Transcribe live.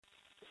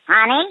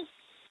Honey,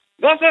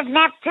 this is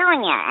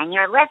Neptunia, and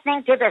you're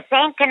listening to the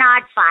St.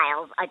 Canard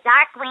Files, a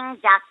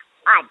Darkwing Duck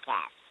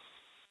podcast.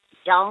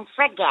 Don't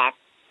forget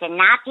to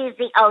not use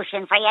the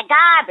ocean for your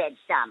garbage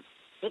dump,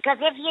 because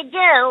if you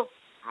do,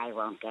 I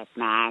won't get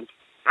mad.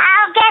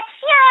 I'll get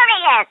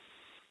furious!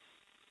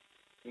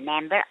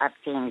 Member of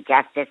Team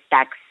Justice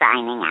Duck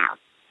signing out.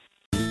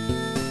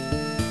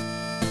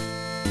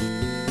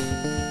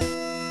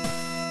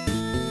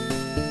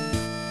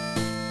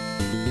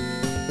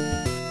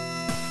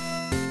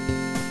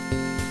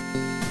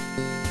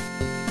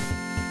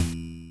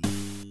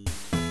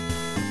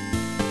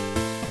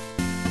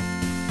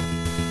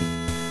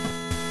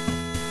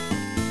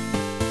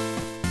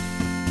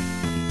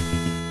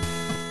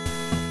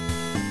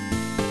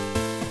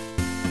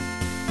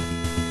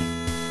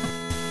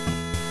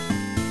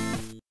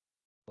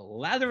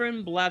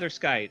 Blatherin'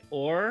 Blatherskite,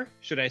 or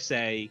should I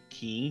say,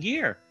 Keen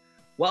Gear.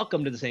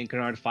 Welcome to the St.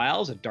 Canard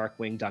Files, a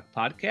Darkwing Duck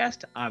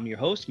podcast. I'm your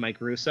host,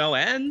 Mike Russo,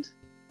 and...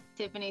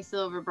 Tiffany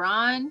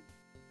Silver-Braun.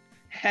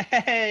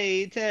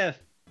 Hey, Tiff.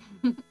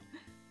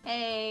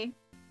 Hey.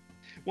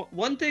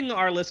 One thing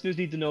our listeners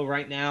need to know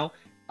right now,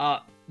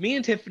 me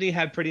and Tiffany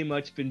have pretty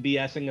much been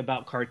BSing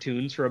about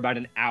cartoons for about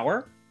an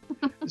hour.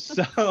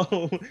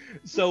 so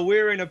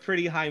we're in a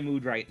pretty high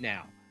mood right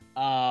now.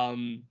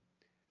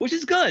 Which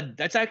is good.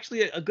 That's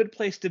actually a good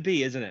place to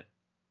be, isn't it?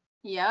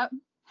 Yep.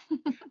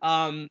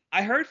 I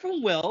heard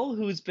from Will,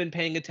 who's been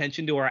paying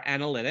attention to our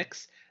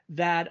analytics,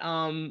 that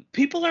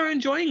people are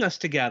enjoying us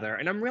together,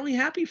 and I'm really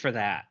happy for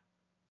that.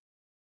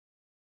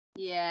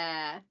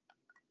 Yeah.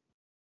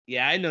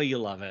 Yeah, I know you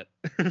love it.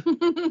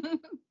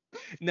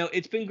 No,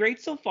 it's been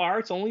great so far.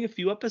 It's only a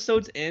few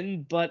episodes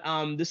in, but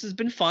this has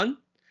been fun,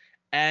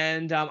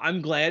 and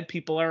I'm glad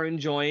people are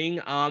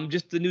enjoying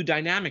just the new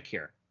dynamic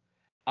here.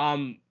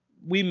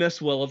 We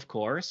miss Will, of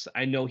course.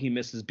 I know he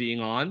misses being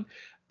on,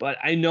 but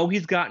I know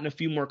he's gotten a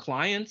few more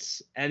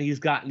clients and he's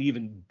gotten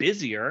even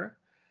busier.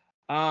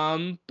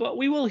 But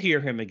we will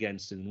hear him again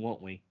soon,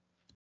 won't we?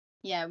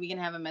 Yeah, we can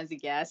have him as a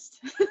guest.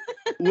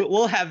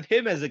 We'll have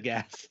him as a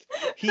guest.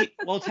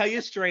 We'll tell you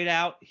straight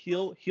out,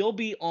 he'll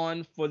be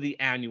on for the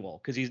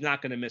annual because he's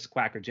not going to miss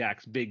Quacker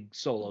Jack's big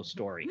solo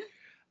story.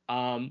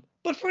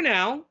 But for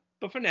now,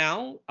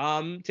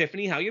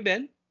 Tiffany, how you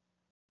been?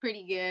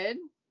 Pretty good.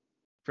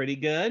 Pretty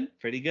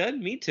good.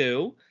 Me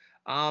too.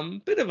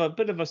 Bit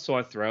of a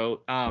sore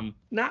throat.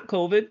 Not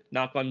COVID,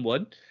 knock on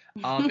wood.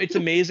 It's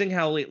amazing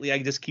how lately I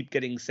just keep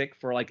getting sick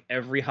for like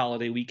every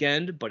holiday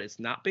weekend, but it's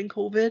not been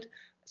COVID,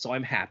 so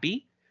I'm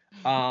happy.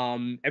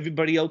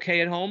 Everybody okay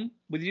at home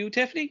with you,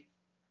 Tiffany?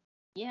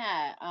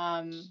 Yeah.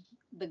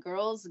 The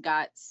girls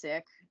got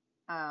sick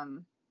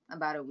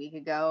about a week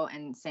ago,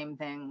 and same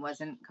thing,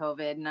 wasn't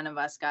COVID. None of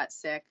us got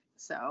sick,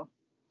 so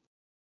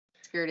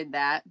skirted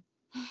that.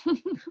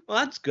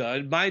 Well, that's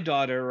good. My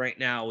daughter right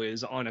now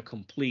is on a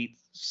complete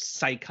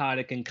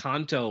psychotic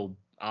Encanto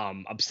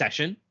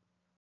obsession.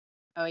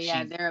 Oh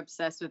yeah, they're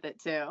obsessed with it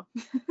too.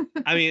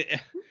 I mean,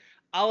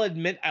 I'll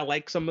admit I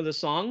like some of the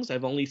songs.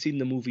 I've only seen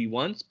the movie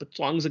once, but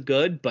songs are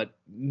good. But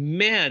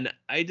man,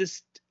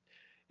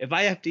 if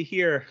I have to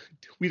hear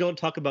 "We Don't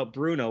Talk About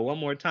Bruno" one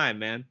more time,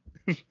 man.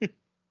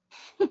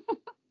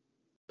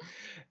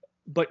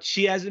 But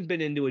she hasn't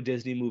been into a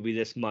Disney movie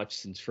this much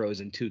since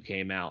Frozen 2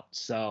 came out,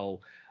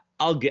 so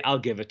I'll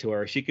give it to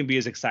her. She can be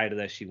as excited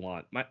as she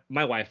wants.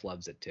 My wife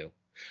loves it too.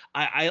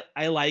 I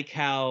like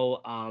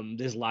how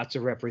there's lots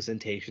of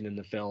representation in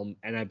the film,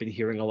 and I've been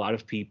hearing a lot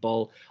of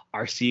people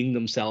are seeing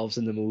themselves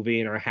in the movie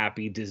and are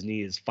happy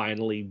Disney is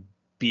finally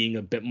being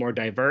a bit more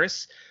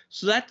diverse.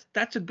 So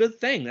that's a good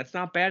thing. That's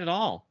not bad at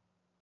all.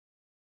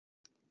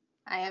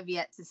 I have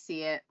yet to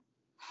see it.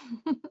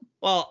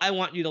 Well, I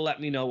want you to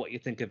let me know what you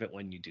think of it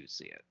when you do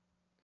see it.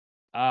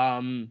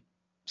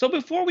 So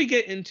before we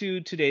get into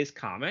today's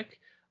comic,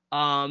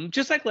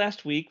 just like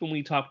last week when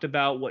we talked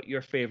about what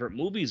your favorite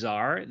movies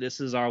are, this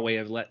is our way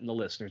of letting the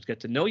listeners get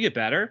to know you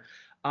better.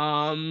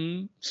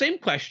 Same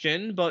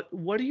question, but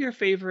what are your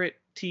favorite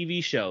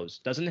TV shows?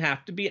 Doesn't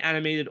have to be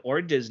animated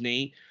or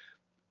Disney,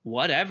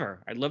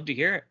 whatever. I'd love to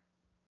hear it.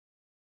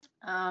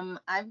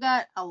 I've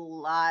got a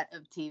lot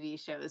of TV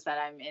shows that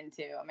I'm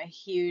into. I'm a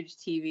huge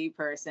TV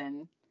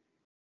person.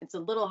 It's a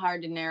little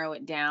hard to narrow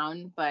it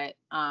down, but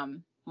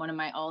one of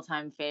my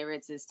all-time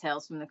favorites is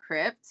Tales from the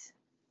Crypt.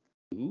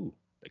 Ooh,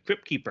 the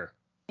Crypt Keeper.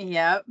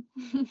 Yep.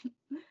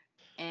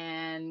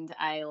 And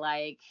I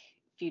like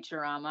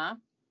Futurama.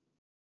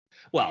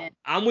 Well,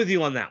 I'm with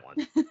you on that one.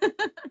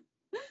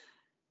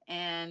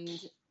 And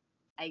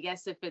I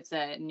guess if it's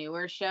a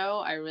newer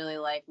show, I really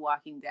like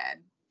Walking Dead.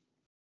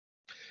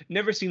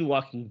 Never seen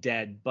Walking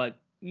Dead, but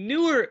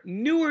newer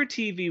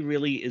TV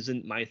really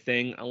isn't my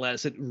thing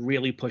unless it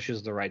really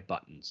pushes the right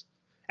buttons,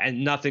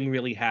 and nothing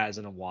really has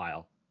in a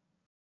while.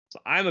 So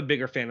I'm a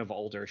bigger fan of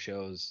older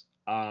shows.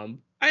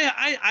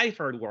 I've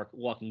heard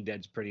Walking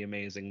Dead's pretty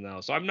amazing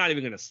though, so I'm not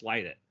even gonna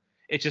slight it.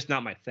 It's just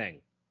not my thing.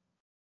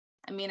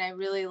 I mean, I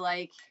really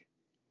like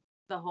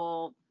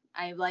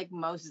I like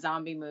most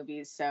zombie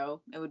movies,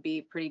 so it would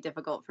be pretty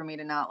difficult for me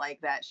to not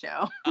like that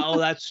show. Oh,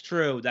 that's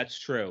true. That's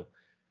true.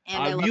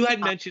 And I love You had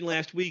mentioned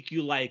last week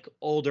you like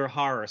older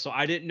horror, so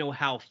I didn't know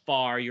how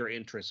far your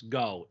interests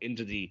go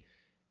into the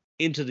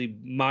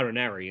modern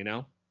era, you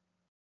know?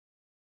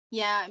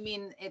 Yeah, I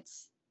mean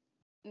it's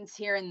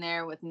here and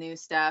there with new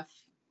stuff.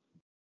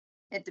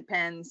 It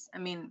depends. I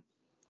mean,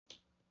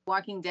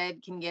 Walking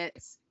Dead can get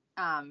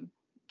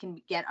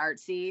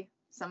artsy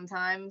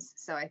sometimes,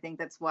 so I think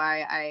that's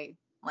why I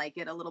like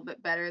it a little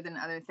bit better than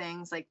other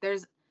things. Like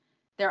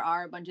there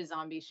are a bunch of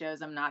zombie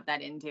shows I'm not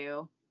that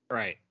into.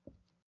 Right.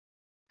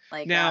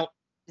 Like now,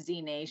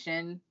 Z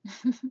Nation.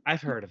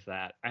 I've heard of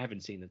that. I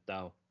haven't seen it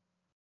though.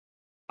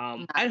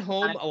 At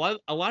home,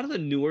 a lot of the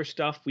newer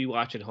stuff we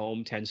watch at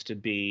home tends to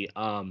be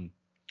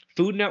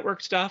Food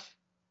Network stuff.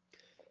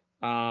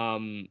 A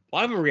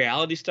lot of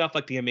reality stuff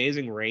like The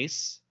Amazing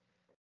Race,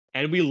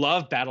 and we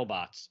love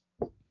BattleBots.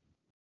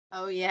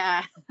 Oh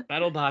yeah.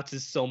 BattleBots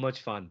is so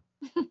much fun.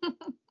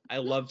 I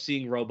love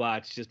seeing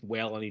robots just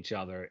wail on each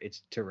other.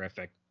 It's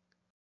terrific.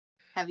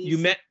 Have you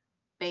seen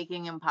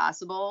Baking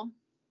Impossible?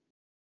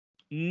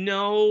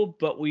 No,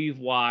 but we've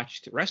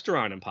watched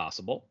Restaurant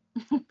Impossible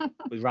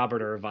with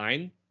Robert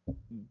Irvine.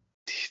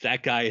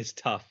 That guy is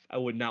tough. I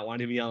would not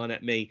want him yelling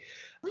at me.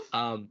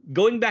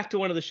 Going back to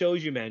one of the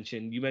shows you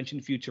mentioned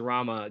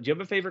Futurama. Do you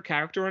have a favorite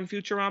character on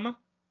Futurama?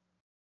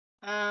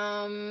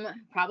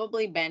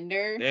 Probably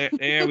Bender.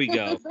 There we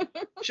go.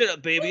 Shut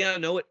up, baby. I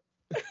know it.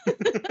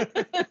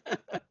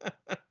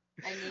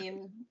 I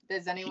mean,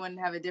 does anyone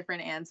have a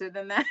different answer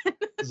than that?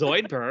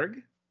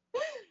 Zoidberg.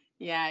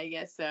 Yeah, I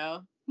guess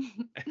so.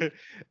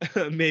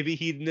 Maybe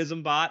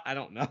Hedonism Bot. I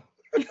don't know.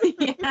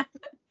 Yeah.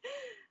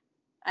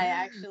 I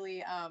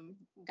actually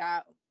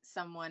got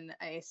someone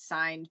a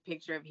signed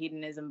picture of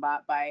Hedonism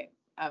Bot by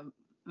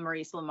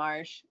Maurice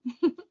LaMarche.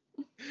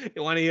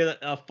 You want to hear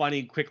a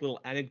funny, quick little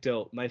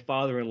anecdote? My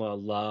father-in-law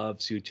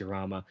loves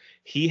Futurama.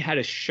 He had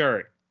a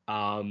shirt.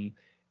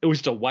 It was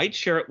just a white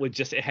shirt with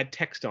it had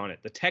text on it.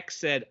 The text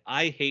said,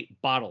 "I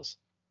hate bottles."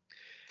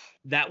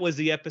 That was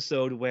the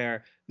episode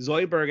where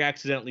Zoidberg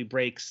accidentally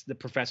breaks the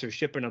professor's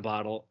ship in a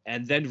bottle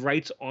and then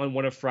writes on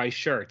one of Fry's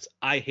shirts,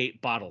 "I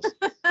hate bottles."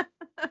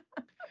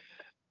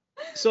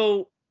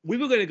 So we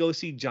were going to go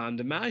see John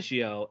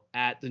DiMaggio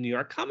at the New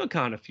York Comic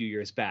Con a few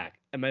years back.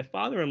 And my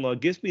father-in-law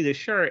gives me the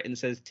shirt and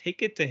says,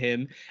 take it to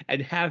him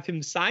and have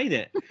him sign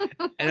it.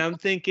 And I'm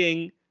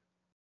thinking,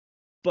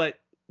 but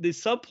the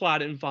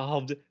subplot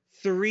involved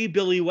 3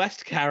 Billy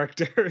West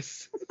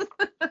characters.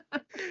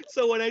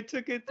 So when I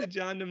took it to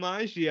John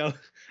DiMaggio,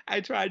 I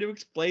tried to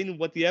explain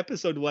what the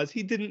episode was.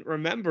 He didn't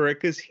remember it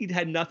because he'd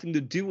had nothing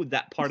to do with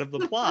that part of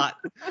the plot,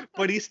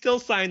 but he still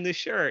signed the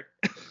shirt.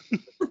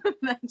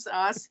 That's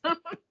awesome.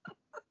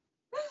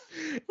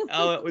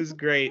 Oh, it was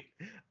great.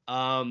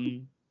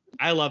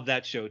 I love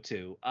that show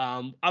too.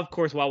 Of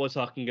course, while we're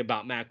talking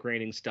about Matt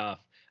Groening stuff,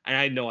 and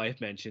I know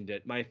I've mentioned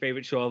it, my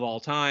favorite show of all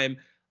time.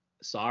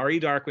 Sorry,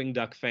 Darkwing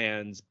Duck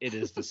fans, it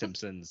is The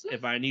Simpsons.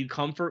 If I need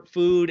comfort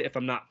food, if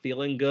I'm not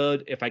feeling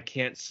good, if I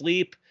can't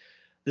sleep,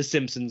 The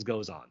Simpsons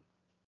goes on.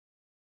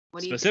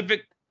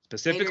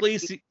 Specifically,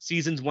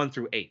 seasons 1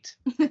 through 8.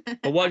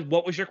 But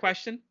what was your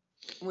question?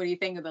 What do you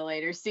think of the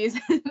later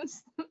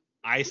seasons?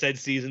 I said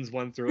seasons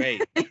 1 through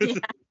 8. Yeah,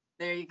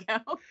 there you go.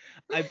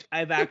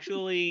 I've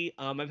actually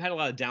I've had a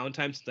lot of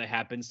downtime since I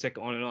have been sick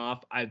on and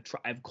off. I've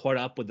caught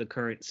up with the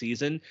current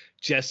season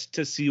just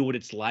to see what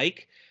it's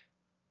like.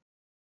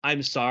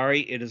 I'm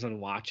sorry, it is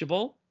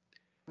unwatchable.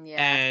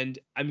 Yeah. And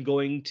I'm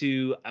going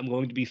to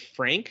be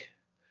frank.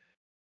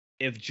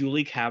 If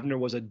Julie Kavner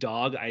was a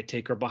dog, I'd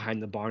take her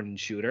behind the barn and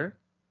shoot her.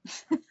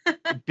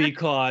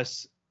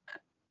 Because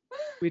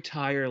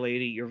retire,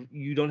 lady.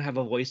 You don't have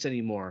a voice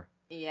anymore.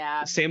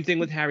 Yeah. Same thing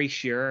with Harry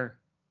Shearer.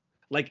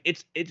 Like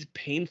it's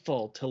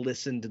painful to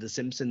listen to The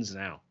Simpsons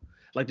now.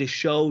 Like the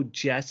show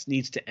just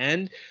needs to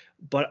end,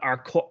 but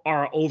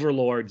our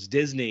overlords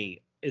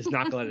Disney is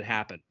not going to let it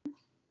happen.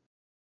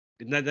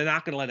 They're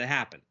not going to let it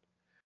happen.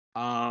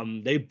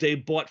 They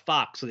bought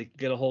Fox so they can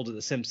get a hold of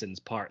The Simpsons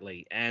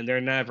partly, and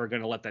they're never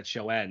going to let that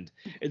show end.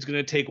 It's going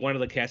to take one of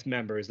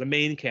the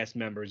main cast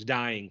members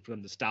dying for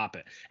them to stop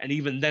it. And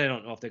even then, I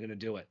don't know if they're going to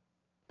do it.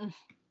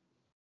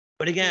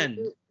 But again,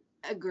 do you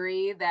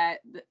agree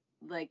that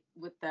like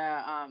with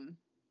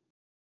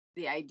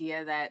the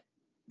idea that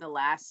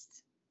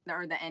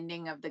the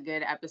ending of the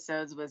good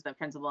episodes was The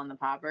Principal and the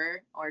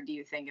Pauper, or do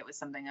you think it was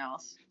something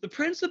else? The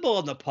Principal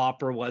and the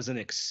Pauper was an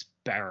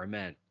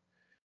experiment.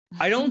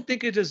 I don't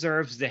think it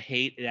deserves the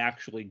hate it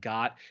actually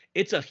got.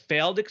 It's a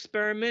failed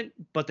experiment,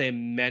 but they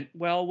meant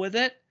well with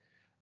it.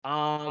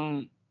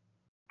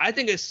 I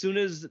think as soon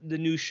as the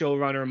new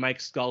showrunner Mike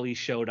Scully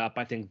showed up,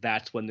 I think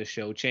that's when the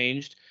show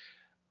changed.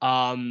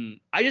 I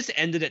just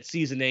ended at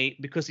season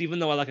 8 because even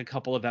though I like a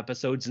couple of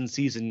episodes in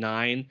season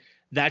 9,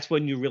 that's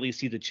when you really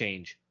see the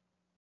change.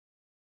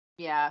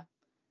 Yeah.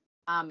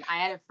 I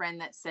had a friend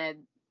that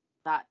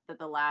thought that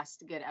the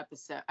last good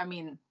episode,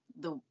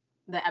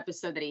 the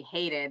episode that he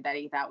hated, that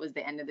he thought was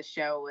the end of the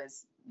show,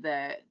 was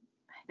I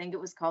think it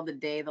was called The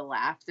Day the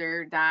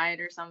Laughter Died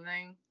or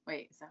something.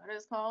 Wait, is that what it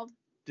was called?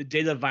 The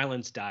Day the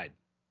Violence Died.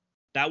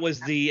 That was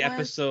the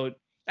episode.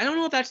 I don't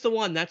know if that's the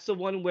one. That's the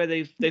one where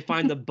they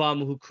find the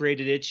bum who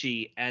created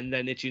Itchy, and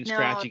then Itchy and No,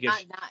 Scratchy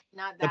get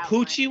not the that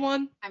one. Poochie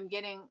one. I'm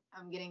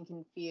getting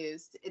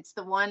confused. It's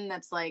the one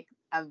that's like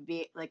a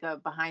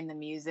behind the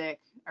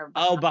music or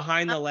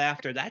Behind the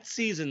laughter. That's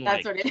season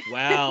That's like what it-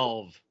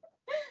 12.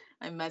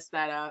 I messed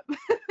that up.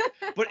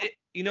 But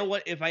you know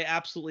what? If I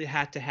absolutely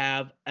had to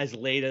have as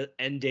late an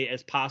end date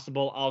as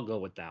possible, I'll go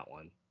with that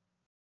one.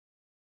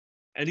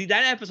 And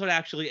that episode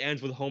actually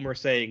ends with Homer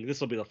saying this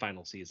will be the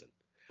final season.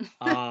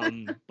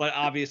 But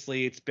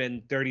obviously it's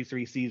been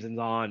 33 seasons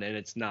on and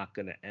it's not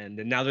going to end.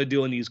 And now they're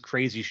doing these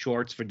crazy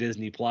shorts for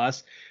Disney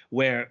Plus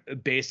where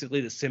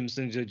basically the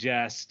Simpsons are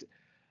just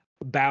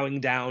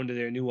bowing down to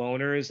their new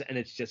owners, and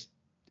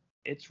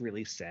it's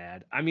really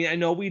sad. I mean, I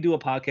know we do a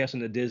podcast on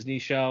the Disney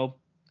show,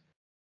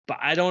 but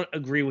I don't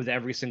agree with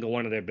every single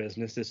one of their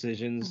business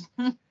decisions.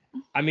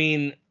 I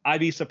mean,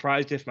 I'd be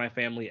surprised if my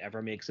family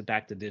ever makes it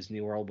back to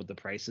Disney World with the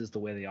prices the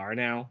way they are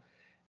now.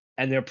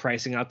 And they're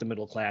pricing out the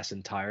middle class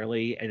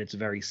entirely, and it's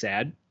very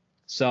sad.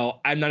 So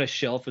I'm not a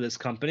shill for this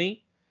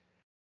company.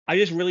 I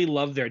just really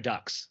love their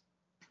ducks.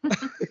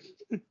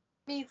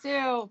 Me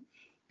too.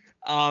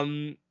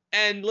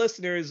 And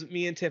listeners,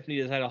 me and Tiffany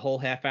just had a whole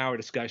half-hour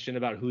discussion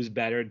about who's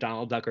better,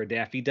 Donald Duck or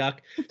Daffy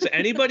Duck. So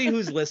anybody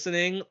who's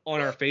listening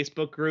on our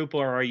Facebook group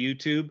or our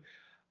YouTube,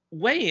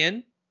 weigh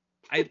in.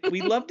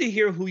 We'd love to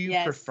hear who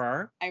you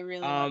prefer. I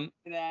really love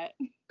that.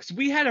 Because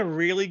we had a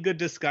really good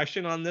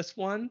discussion on this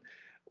one,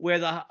 where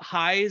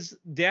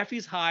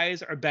Daffy's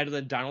highs are better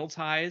than Donald's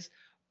highs,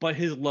 but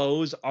his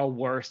lows are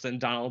worse than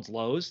Donald's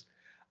lows.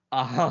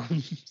 But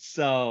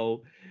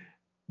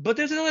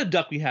there's another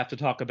duck we have to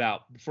talk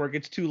about before it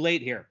gets too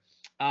late here.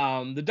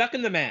 The Duck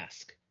in the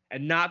Mask,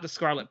 and not the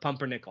Scarlet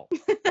Pumpernickel.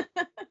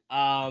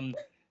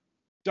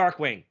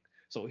 Darkwing.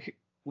 So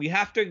we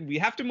have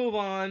to move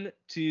on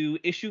to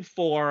issue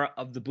 4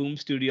 of the Boom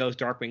Studios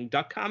Darkwing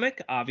Duck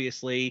comic.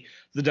 Obviously,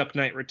 The Duck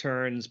Knight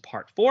Returns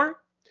Part 4,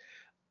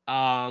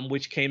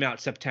 which came out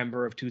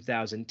September of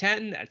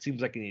 2010. That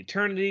seems like an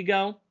eternity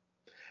ago.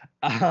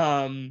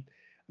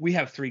 We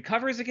have 3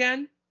 covers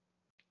again.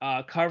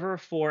 Cover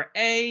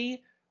 4A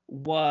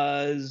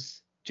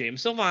was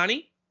James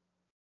Silvani.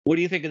 What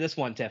do you think of this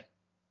one, Tiff?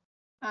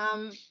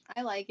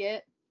 I like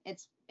it.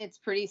 It's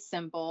pretty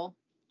simple.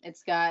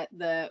 It's got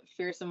the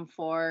Fearsome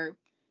Four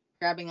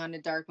grabbing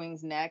onto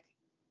Darkwing's neck,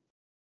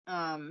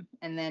 and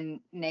then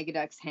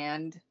Negaduck's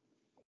hand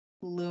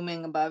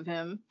looming above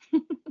him.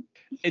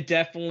 It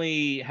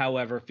definitely,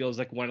 however, feels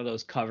like one of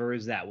those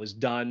covers that was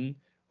done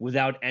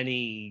without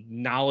any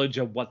knowledge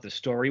of what the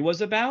story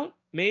was about,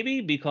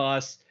 maybe,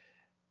 because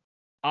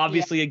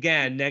obviously,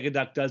 again,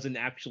 Negaduck doesn't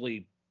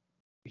actually,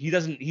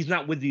 he's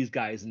not with these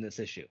guys in this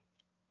issue.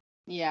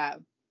 Yeah.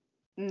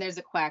 And there's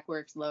a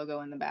Quackworks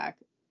logo in the back.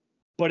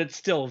 But it's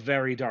still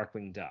very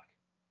Darkwing Duck.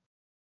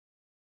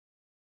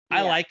 Yeah.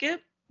 I like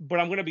it, but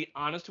I'm going to be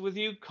honest with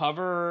you.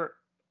 Cover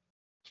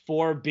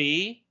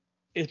 4B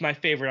is my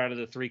favorite out of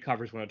the 3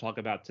 covers we're going to talk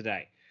about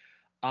today.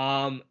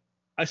 A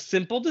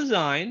simple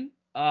design,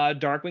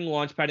 Darkwing,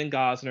 Launchpad, and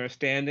Gosner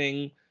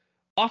standing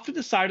off to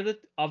the side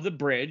of the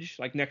bridge,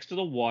 like next to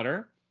the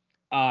water.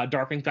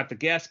 Darkwing's got the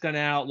gas gun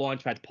out,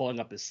 Launchpad's pulling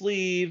up his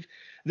sleeve.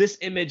 This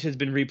image has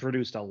been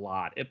reproduced a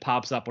lot. It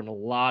pops up on a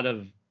lot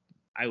of,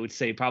 I would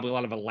say, probably a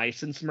lot of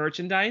licensed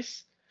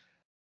merchandise.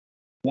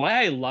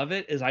 Why I love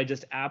it is I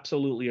just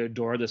absolutely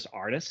adore this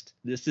artist.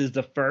 This is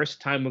the first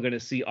time we're going to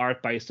see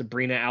art by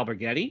Sabrina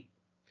Alberghetti,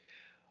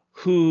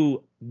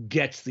 who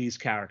gets these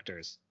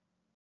characters.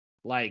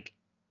 Like,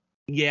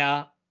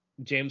 yeah,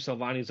 James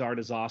Silvani's art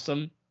is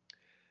awesome.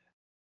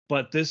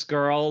 But this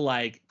girl,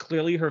 like,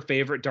 clearly her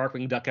favorite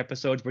Darkwing Duck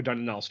episodes were done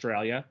in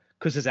Australia,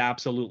 because it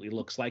absolutely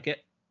looks like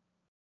it.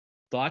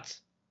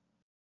 Thoughts?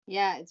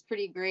 Yeah, it's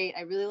pretty great.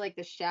 I really like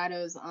the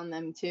shadows on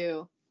them,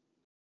 too.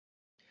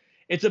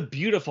 It's a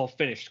beautiful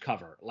finished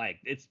cover.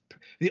 Like, it's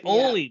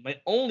my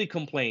only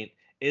complaint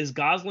is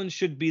Goslin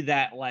should be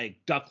that, like,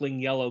 duckling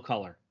yellow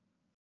color.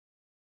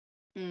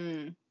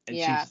 And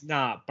she's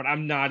not, but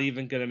I'm not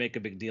even going to make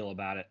a big deal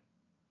about it.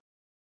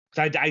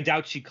 Because I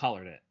doubt she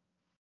colored it.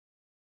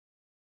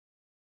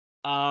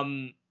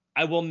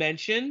 I will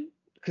mention,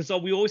 because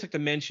we always like to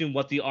mention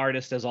what the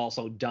artist has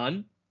also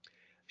done.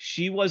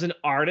 She was an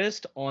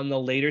artist on the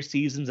later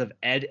seasons of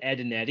Ed, Edd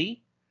n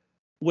Eddy,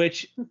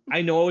 which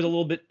I know I was a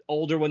little bit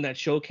older when that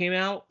show came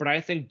out, but I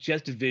think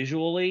just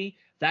visually,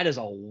 that is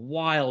a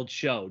wild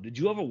show. Did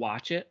you ever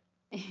watch it?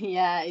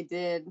 Yeah, I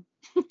did.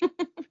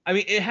 I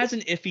mean, it has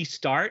an iffy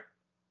start,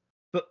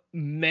 but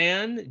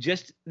man,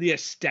 just the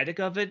aesthetic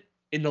of it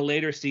in the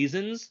later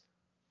seasons,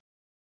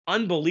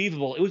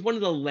 unbelievable. It was one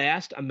of the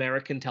last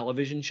American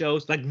television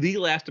shows, like the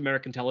last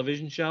American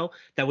television show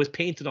that was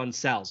painted on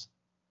cells.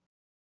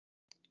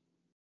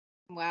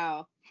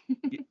 Wow.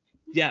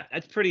 Yeah,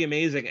 that's pretty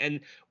amazing. And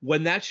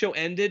when that show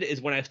ended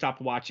is when I stopped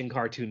watching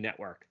Cartoon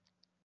Network.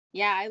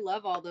 Yeah, I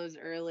love all those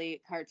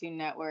early Cartoon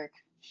Network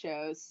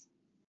shows.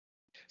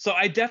 So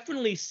I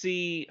definitely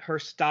see her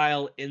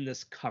style in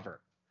this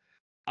cover.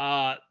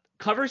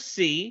 Cover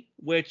C,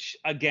 which,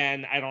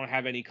 again, I don't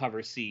have any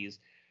cover Cs.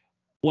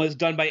 was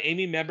done by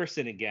Amy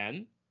Memberson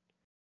again.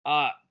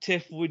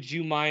 Tiff, would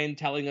you mind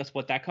telling us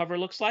what that cover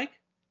looks like?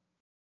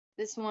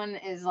 This one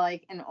is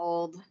like an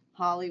old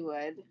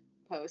Hollywood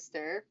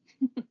poster.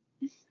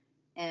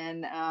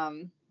 And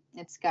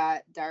it's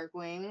got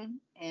Darkwing,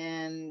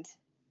 and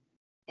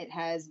it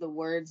has the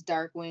words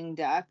Darkwing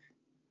Duck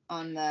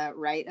on the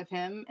right of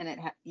him, and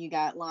you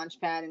got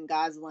Launchpad and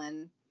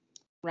Gosalyn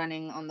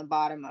running on the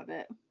bottom of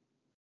it.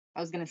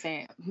 I was gonna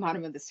say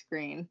bottom of the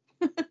screen.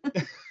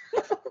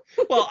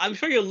 Well, I'm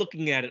sure you're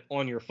looking at it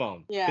on your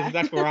phone. Yeah. Because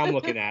that's where I'm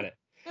looking at it.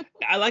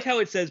 I like how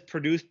it says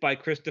produced by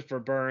Christopher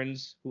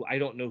Burns, who I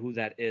don't know who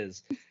that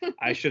is.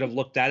 I should have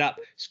looked that up.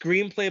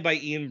 Screenplay by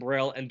Ian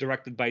Brill and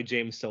directed by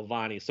James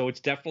Silvani. So it's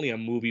definitely a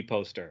movie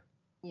poster.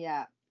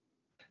 Yeah.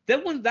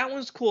 That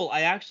one's cool.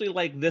 I actually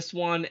like this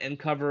one and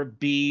cover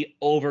B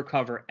over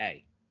cover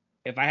A.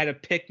 If I had to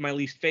pick my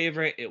least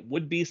favorite, it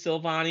would be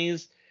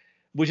Silvani's,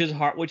 which is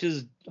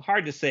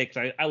hard to say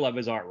because I love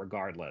his art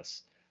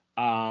regardless.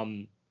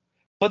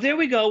 But there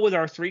we go with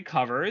our 3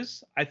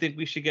 covers. I think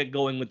we should get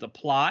going with the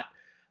plot.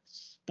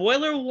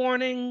 Spoiler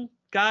warning,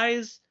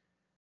 guys.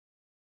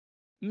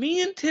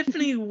 Me and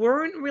Tiffany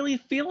weren't really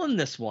feeling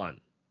this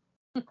one.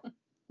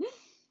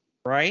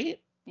 Right?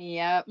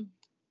 Yep.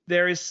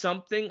 There is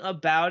something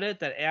about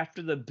it that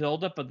after the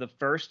buildup of the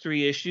first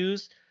 3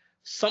 issues,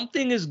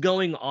 something is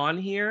going on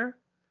here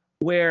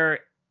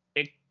where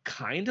it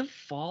kind of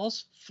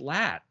falls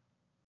flat.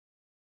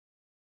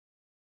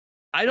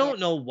 I don't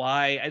know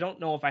why. I don't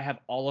know if I have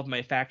all of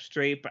my facts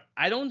straight, but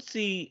I don't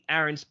see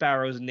Aaron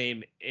Sparrow's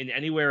name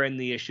anywhere in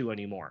the issue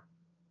anymore.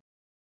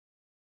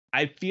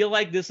 I feel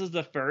like this is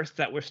the first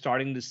that we're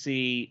starting to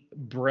see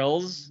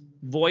Brill's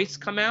voice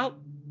come out.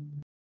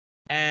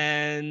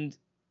 And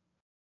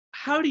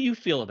how do you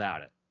feel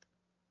about it?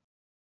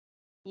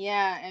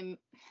 Yeah,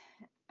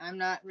 I'm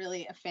not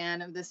really a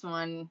fan of this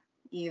one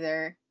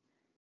either.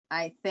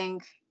 I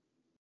think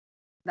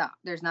that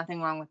there's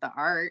nothing wrong with the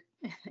art.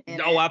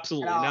 No,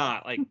 absolutely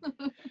not. Like,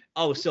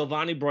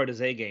 Silvani brought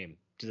his A game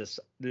to this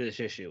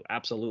issue.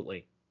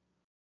 Absolutely.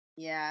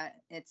 Yeah,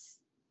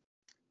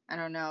 I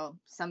don't know,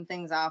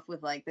 something's off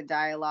with like the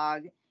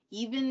dialogue.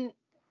 Even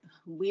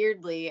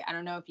weirdly, I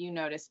don't know if you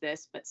noticed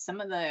this, but some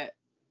of the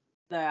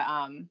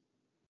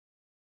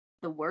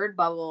word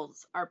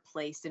bubbles are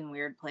placed in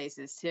weird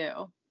places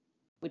too,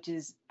 which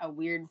is a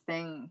weird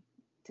thing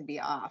to be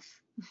off.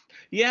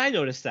 Yeah, I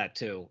noticed that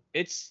too.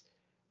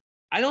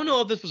 I don't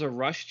know if this was a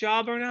rush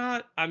job or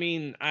not. I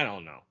mean, I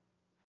don't know.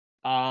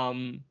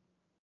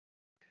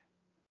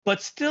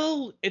 But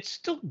still, it's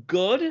still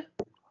good,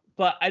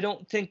 but I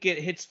don't think it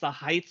hits the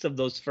heights of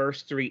those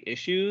first 3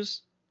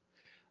 issues.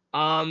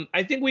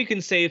 I think we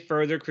can save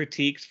further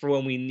critiques for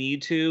when we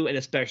need to, and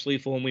especially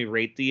for when we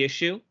rate the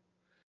issue.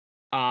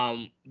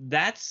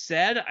 That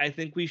said, I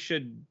think we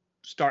should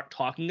start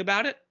talking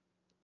about it.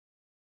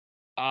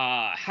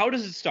 How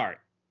does it start?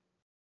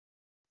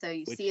 So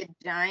you see a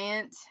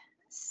giant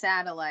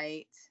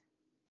satellite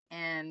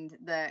and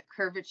the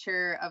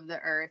curvature of the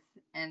Earth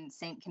and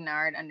St.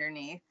 Canard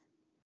underneath.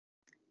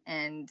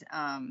 And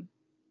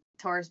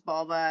Taurus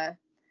Bulba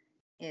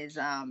is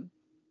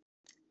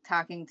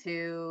talking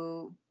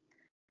to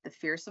the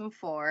Fearsome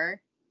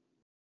Four,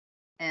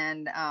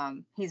 and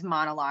he's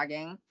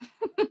monologuing.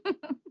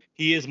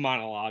 He is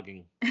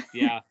monologuing,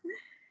 yeah.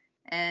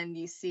 And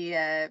you see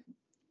a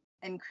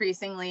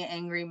increasingly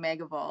angry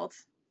Megavolt,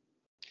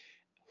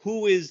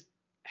 who is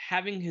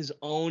having his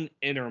own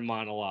inner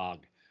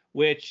monologue,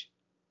 which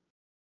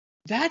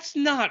that's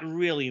not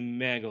really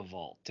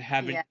Megavolt to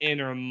have an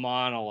inner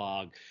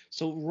monologue.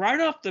 So right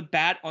off the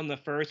bat on the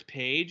first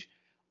page,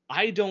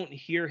 I don't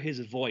hear his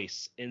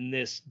voice in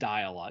this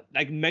dialogue.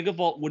 Like,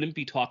 Megavolt wouldn't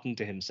be talking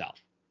to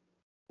himself.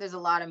 There's a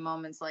lot of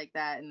moments like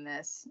that in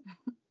this.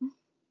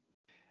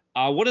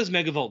 What does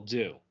Megavolt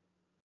do?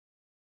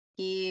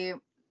 He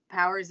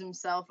powers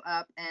himself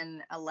up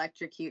and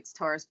electrocutes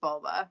Taurus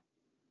Bulba.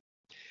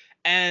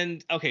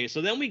 And, okay,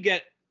 so then we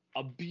get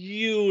a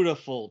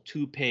beautiful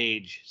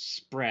 2-page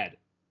spread.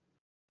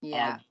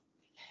 Yeah. Of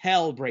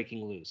hell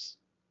breaking loose.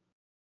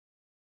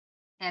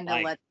 And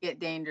a Let's Get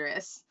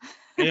Dangerous.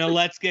 And a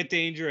Let's Get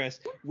Dangerous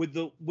with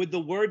the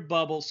word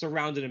bubble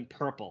surrounded in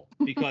purple,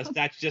 because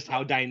that's just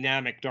how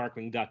dynamic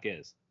Darkwing Duck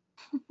is.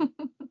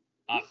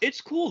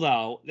 It's cool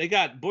though. They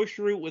got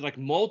Bushroot with like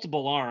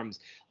multiple arms.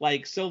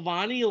 Like,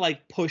 Silvani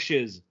like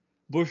pushes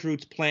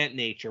Bushroot's plant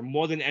nature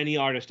more than any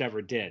artist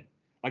ever did.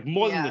 Like,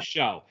 more than the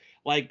show.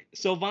 Like,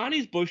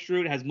 Silvani's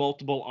Bushroot has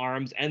multiple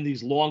arms and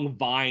these long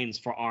vines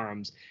for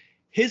arms.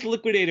 His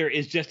Liquidator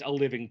is just a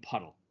living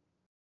puddle.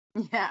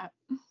 Yeah.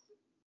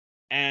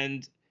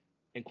 And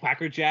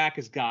Quackerjack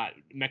has got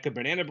Mecha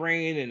Banana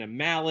Brain and a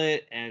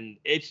mallet, and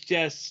it's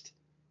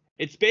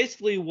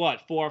basically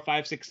what, 4,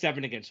 5, 6,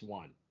 7 against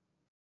 1.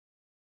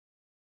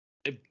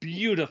 A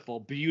beautiful,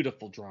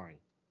 beautiful drawing.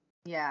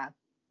 Yeah.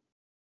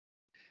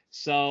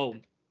 So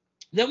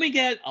then we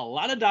get a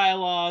lot of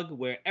dialogue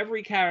where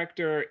every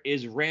character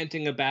is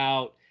ranting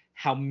about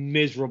how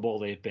miserable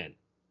they've been.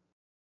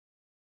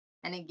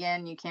 And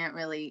again, you can't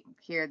really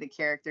hear the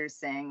characters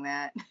saying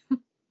that.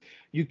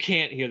 You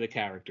can't hear the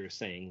character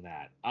saying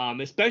that.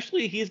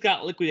 Especially he's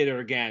got Liquidator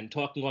again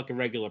talking like a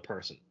regular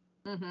person.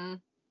 Mm-hmm.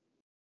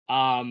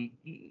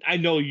 I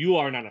know you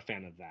are not a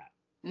fan of that.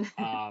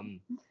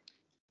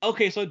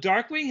 Okay, so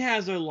Darkwing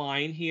has a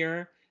line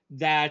here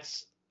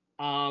that's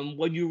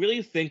when you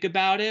really think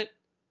about it,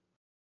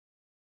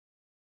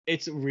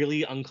 it's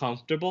really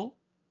uncomfortable.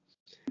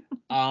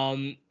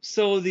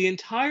 So the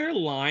entire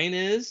line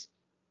is,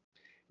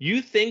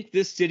 you think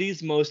this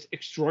city's most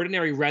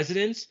extraordinary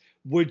residents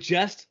would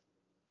just,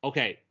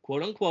 okay,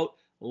 quote unquote,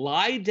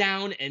 lie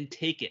down and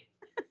take it.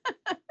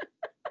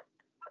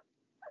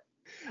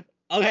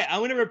 Okay, I'm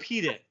going to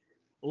repeat it.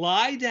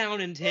 Lie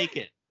down and take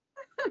it.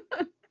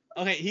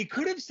 Okay, he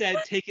could have said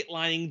take it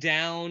lying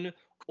down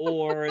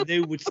or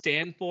they would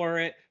stand for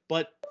it,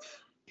 but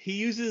he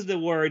uses the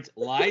words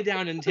lie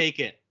down and take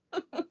it.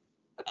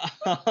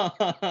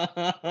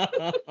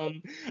 I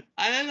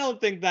don't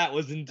think that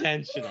was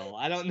intentional.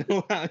 I don't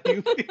know how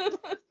you feel.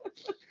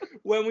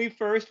 When we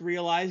first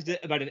realized it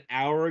about an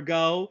hour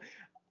ago,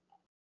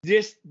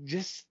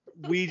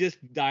 we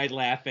just died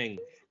laughing.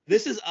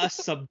 This is us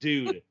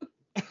subdued.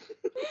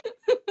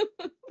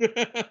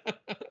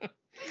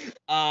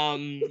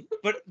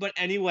 But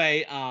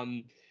anyway,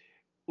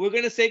 we're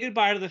gonna say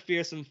goodbye to the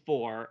Fearsome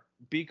Four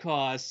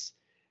because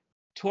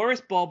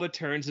Taurus Bulba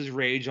turns his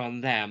rage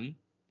on them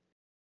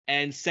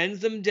and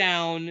sends them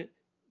down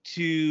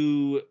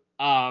to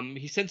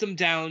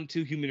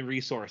human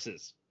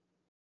resources.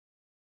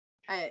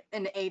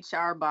 An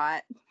HR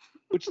bot.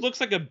 Which looks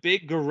like a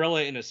big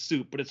gorilla in a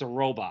suit, but it's a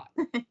robot.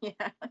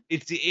 Yeah.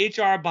 It's the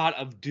HR bot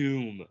of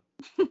doom.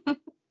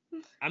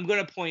 I'm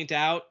going to point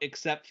out,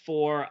 except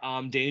for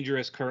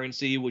Dangerous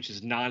Currency, which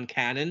is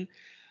non-canon,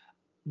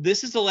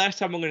 this is the last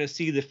time I'm going to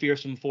see the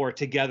Fearsome Four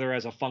together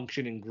as a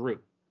functioning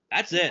group.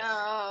 That's it.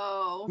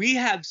 No. We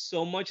have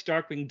so much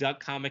Darkwing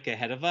Duck comic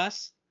ahead of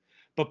us,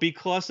 but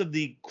because of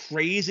the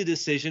crazy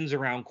decisions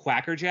around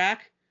Quackerjack,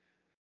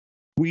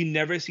 we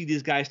never see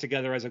these guys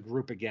together as a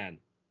group again.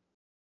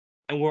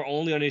 And we're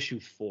only on issue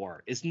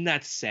 4. Isn't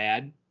that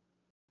sad?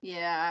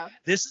 Yeah.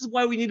 This is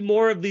why we need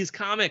more of these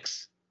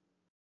comics.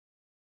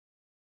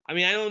 I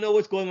mean, I don't know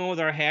what's going on with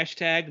our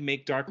hashtag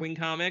Make Darkwing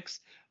Comics,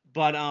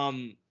 but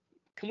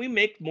can we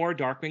make more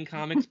Darkwing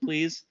comics,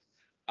 please?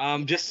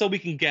 Just so we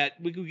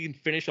can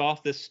finish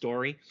off this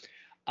story.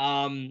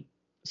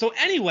 So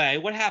anyway,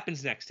 what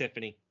happens next,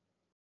 Tiffany?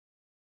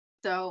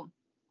 So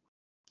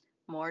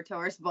more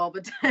Taurus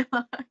Bulba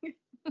dialogue.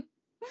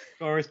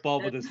 Taurus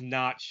Bulba does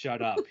not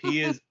shut up.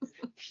 He is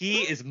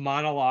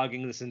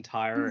monologuing this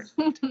entire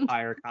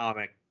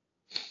comic.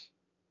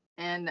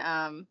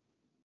 And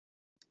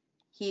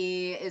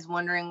he is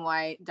wondering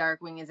why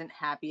Darkwing isn't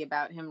happy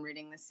about him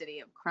ridding the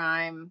city of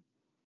crime.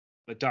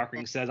 But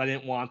Darkwing says, I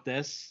didn't want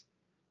this.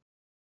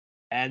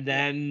 And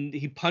then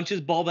he punches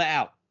Bulba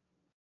out.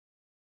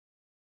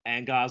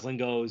 And Gosling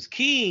goes,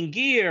 Keen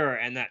gear!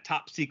 And that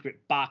top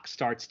secret box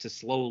starts to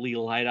slowly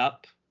light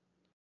up.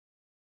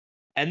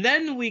 And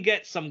then we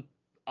get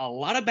a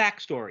lot of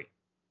backstory.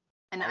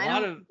 And I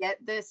don't get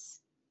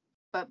this,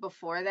 but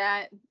before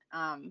that,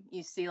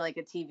 you see like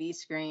a TV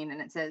screen and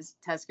it says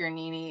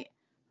Tuscanini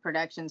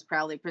Productions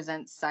proudly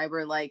presents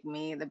Cyber Like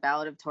Me, the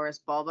Ballad of Taurus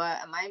Bulba.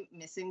 Am I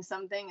missing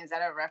something? Is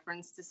that a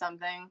reference to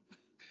something?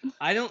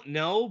 I don't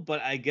know, but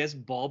I guess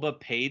Bulba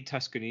paid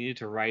Tuscanini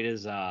to write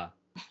his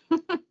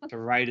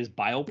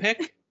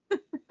biopic.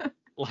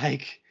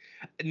 Like,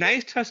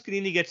 nice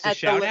Tuscanini gets a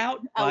shout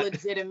out. A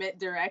legitimate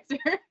director.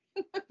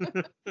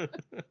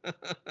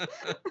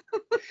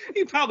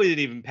 He probably didn't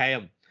even pay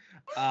him.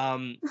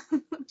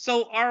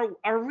 So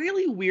our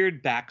really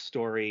weird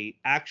backstory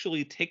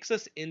actually takes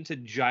us into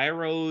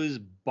Gyro's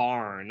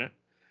barn,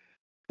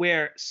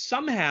 where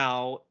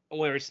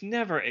it's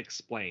never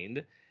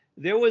explained,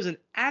 there was an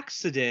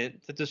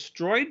accident that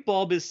destroyed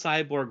Bulba's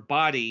cyborg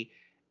body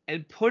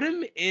and put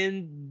him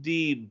in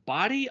the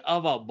body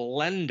of a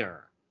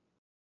blender.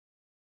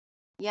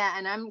 Yeah,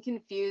 and I'm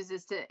confused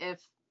as to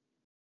if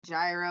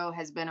Gyro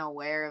has been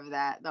aware of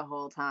that the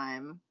whole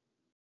time.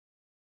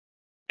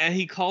 And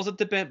he calls it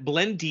the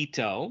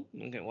Blendito.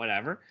 Okay,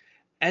 whatever.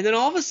 And then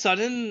all of a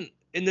sudden,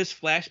 in this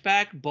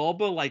flashback,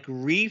 Bulba like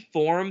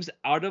reforms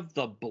out of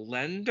the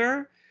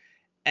blender,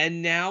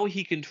 and now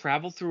he can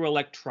travel through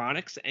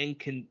electronics and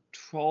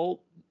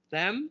control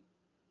them.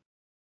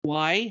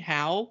 Why?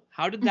 How?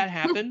 How did that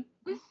happen?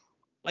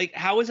 Like,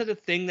 how is it a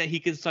thing that he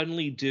can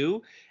suddenly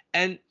do?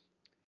 And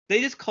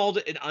they just called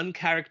it an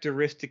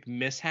uncharacteristic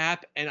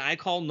mishap, and I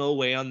call no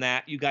way on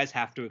that. You guys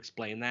have to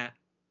explain that.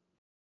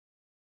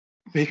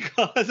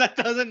 Because that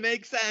doesn't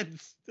make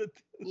sense.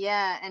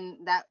 Yeah, and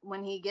that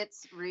when he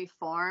gets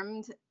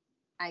reformed,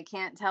 I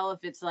can't tell if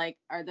it's like,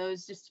 are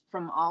those just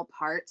from all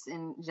parts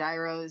in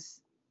Gyro's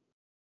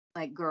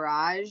like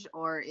garage,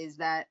 or is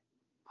that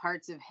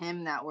parts of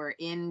him that were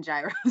in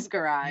Gyro's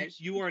garage?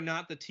 You are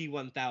not the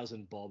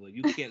T-1000, Bulba.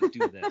 You can't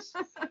do this.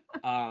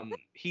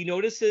 He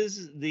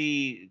notices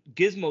the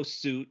Gizmo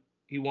suit.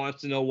 He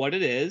wants to know what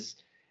it is.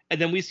 And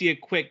then we see a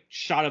quick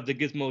shot of the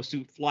Gizmo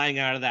suit flying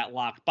out of that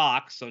locked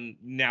box. So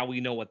now we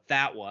know what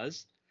that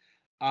was.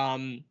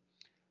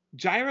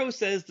 Gyro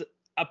says that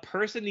a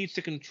person needs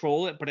to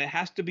control it, but it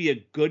has to be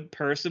a good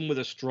person with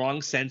a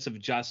strong sense of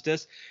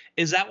justice.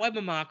 Is that why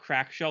Mama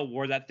Crackshell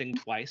wore that thing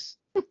twice?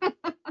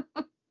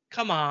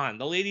 Come on,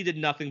 the lady did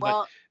nothing but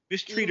Well,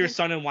 mistreat her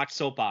son and watch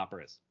soap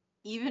operas.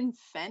 even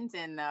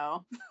Fenton,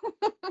 though.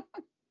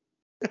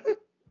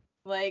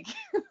 Like,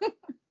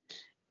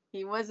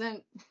 he was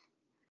a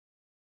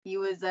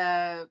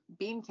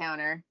bean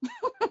counter.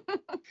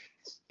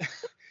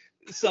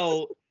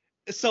 So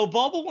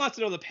Bulba wants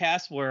to know the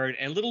password,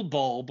 and Little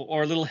Bulb,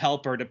 or Little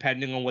Helper,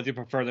 depending on whether you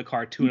prefer the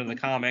cartoon or the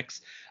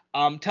comics,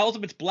 tells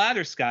him it's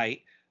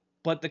Blatherskite,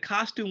 but the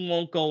costume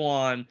won't go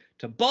on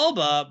to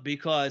Bulba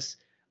because,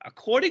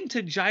 according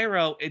to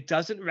Gyro, it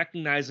doesn't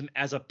recognize him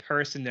as a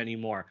person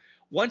anymore.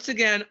 Once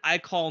again, I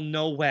call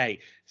no way.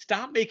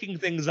 Stop making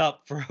things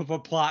up for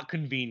plot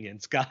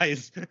convenience,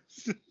 guys.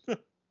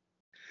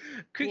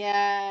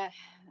 Yeah.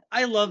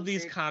 I love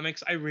these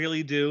comics, I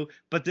really do,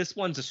 but this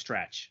one's a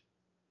stretch.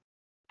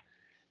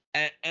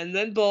 And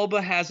then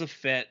Bulba has a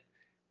fit,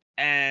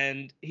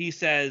 and he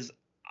says,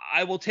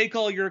 I will take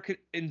all your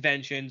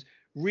inventions,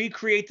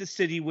 recreate the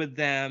city with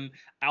them.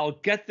 I'll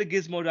get the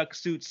Gizmo Duck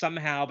suit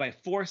somehow by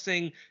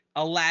forcing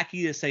a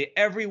lackey to say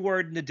every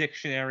word in the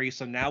dictionary,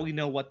 so now we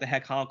know what the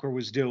heck Honker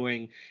was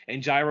doing.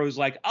 And Gyro's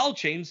like, I'll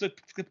change the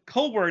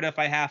code word if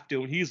I have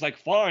to. And he's like,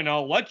 fine,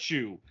 I'll let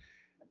you.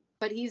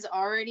 But he's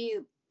already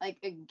like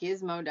a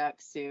Gizmo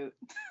Duck suit.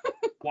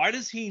 Why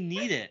does he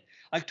need it?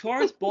 Like,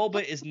 Taurus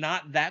Bulba is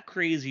not that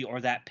crazy or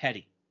that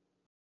petty.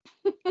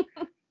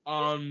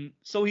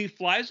 So he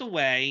flies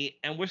away,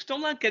 and we're still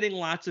not getting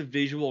lots of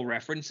visual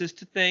references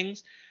to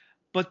things,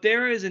 but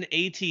there is an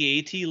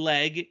AT-AT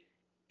leg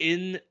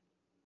in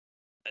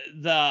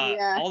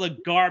all the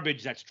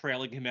garbage that's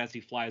trailing him as he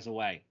flies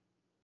away.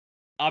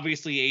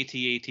 Obviously,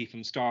 AT-AT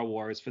from Star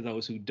Wars, for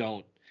those who've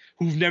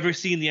never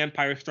seen The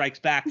Empire Strikes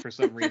Back for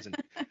some reason.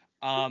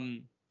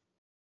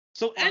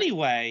 So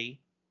anyway,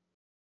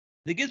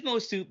 the Gizmo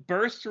suit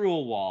bursts through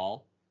a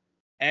wall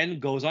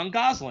and goes on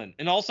Gosalyn,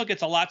 and also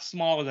gets a lot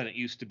smaller than it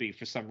used to be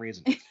for some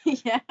reason.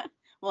 Yeah.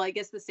 Well, I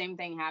guess the same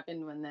thing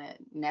happened when the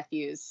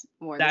nephews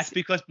wore That's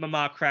because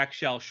Mama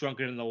Crackshell shrunk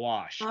it in the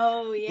wash.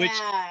 Oh,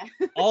 yeah.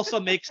 Which also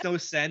makes no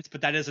sense,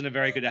 but that isn't a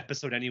very good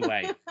episode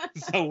anyway.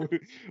 So,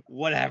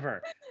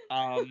 whatever.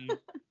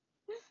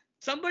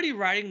 Somebody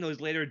writing those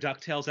later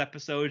DuckTales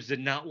episodes did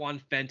not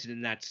want Fenton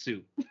in that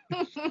suit.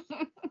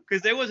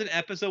 Because there was an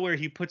episode where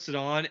he puts it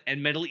on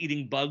and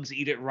metal-eating bugs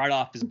eat it right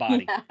off his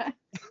body.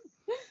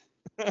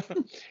 Yeah.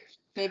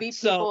 Maybe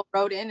people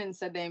wrote in and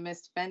said they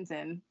missed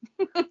Fenton.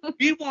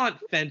 We want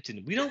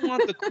Fenton. We don't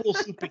want the cool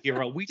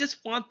superhero. We just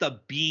want the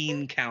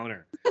bean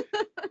counter.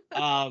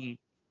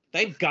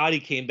 Thank God he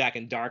came back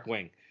in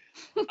Darkwing.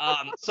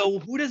 So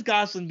who does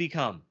Gosalyn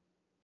become?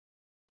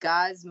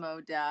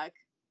 Gosmo Duck.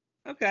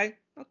 Okay,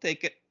 I'll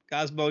take it.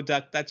 Gosmo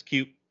Duck, that's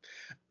cute.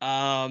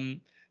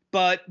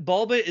 But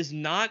Bulba is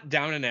not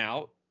down and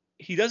out.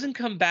 He doesn't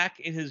come back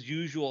in his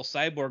usual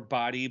cyborg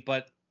body,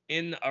 but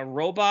in a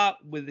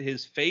robot with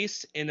his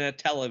face in a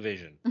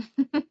television.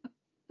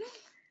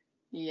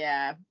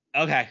 Yeah.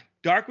 Okay.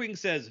 Darkwing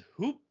says,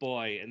 "Hoop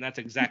boy," and that's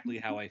exactly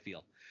how I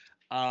feel.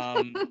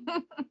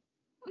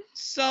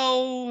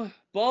 So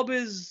Bulb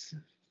is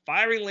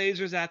firing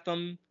lasers at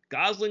them.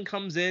 Gosalyn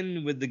comes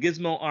in with the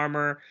Gizmo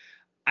armor.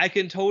 I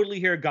can totally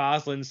hear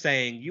Gosalyn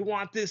saying, "You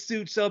want this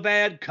suit so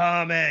bad?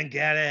 Come and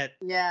get it."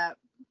 Yeah.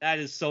 That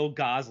is so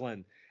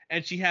Gosalyn.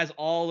 And she has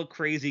all the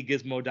crazy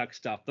Gizmo Duck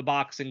stuff. The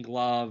boxing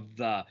glove,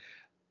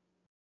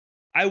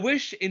 I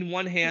wish in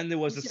one hand there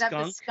was a skunk.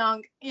 Have the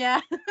skunk. Yeah.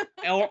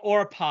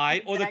 or a pie,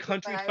 exactly, or the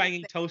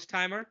country-fanging toast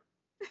timer.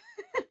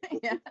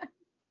 Yeah.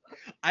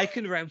 I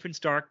can reference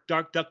Dark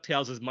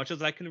DuckTales as much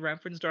as I can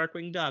reference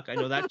Darkwing Duck. I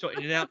know that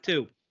in and out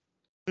too.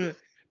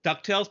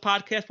 DuckTales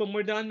podcast when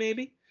we're done,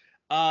 maybe.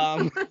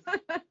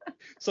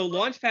 So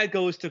Launchpad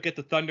goes to get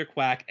the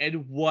Thunderquack,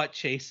 and what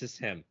chases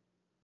him?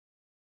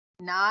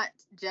 Not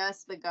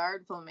just the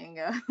guard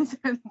flamingos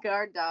or the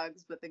guard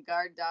dogs, but the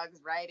guard dogs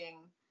riding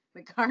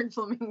the guard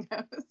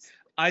flamingos.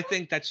 I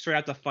think that's straight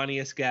out the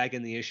funniest gag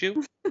in the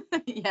issue.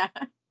 Yeah.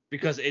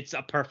 Because it's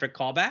a perfect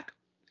callback.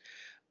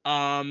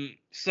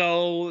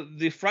 So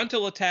the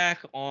frontal attack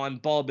on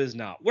Bulb is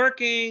not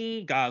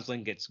working.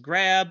 Gosalyn gets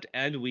grabbed,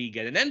 and we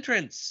get an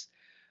entrance.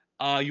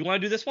 You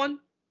want to do this one?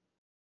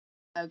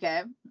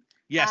 Okay.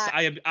 Yes,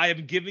 I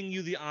am giving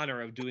you the honor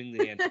of doing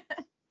the entrance.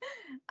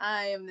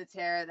 I am the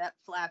terror that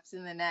flaps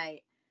in the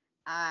night.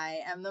 I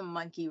am the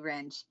monkey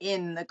wrench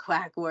in the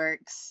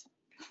Quackworks.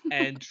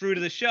 And true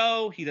to the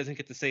show, he doesn't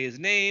get to say his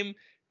name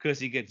because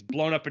he gets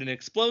blown up in an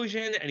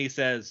explosion, and he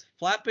says,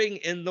 "Flapping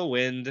in the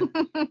wind."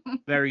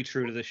 Very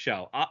true to the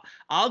show.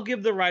 I'll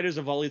give the writers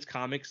of all these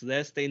comics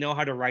this. They know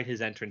how to write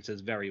his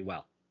entrances very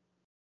well.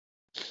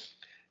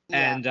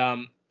 Yeah.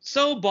 And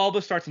so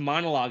Bulba starts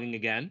monologuing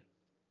again.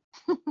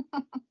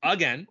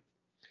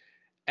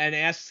 And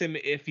asks him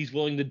if he's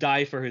willing to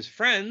die for his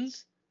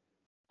friends.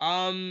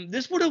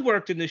 This would have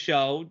worked in the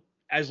show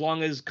as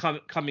long as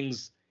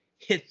Cummings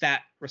hit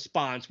that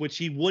response, which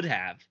he would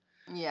have.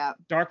 Yeah.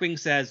 Darkwing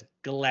says,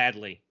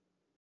 "Gladly."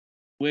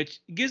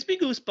 which gives me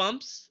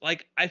goosebumps.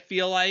 Like, I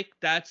feel like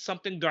that's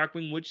something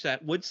Darkwing would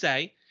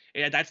say.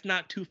 Yeah, that's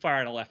not too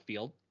far out of left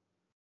field.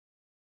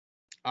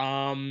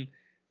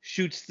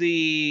 Shoots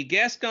the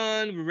gas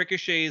gun,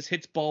 ricochets,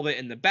 hits Bulba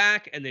in the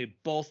back, and they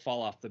both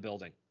fall off the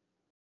building.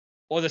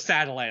 Or the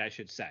satellite, I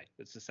should say.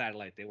 It's the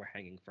satellite they were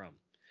hanging from.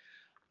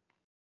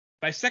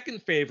 My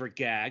second favorite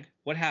gag,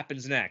 what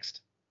happens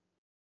next?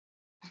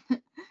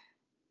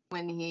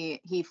 When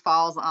he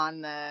falls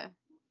on the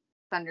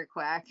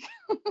Thunderquack.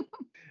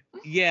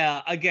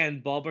 Yeah,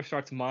 again, Bulba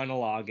starts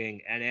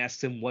monologuing and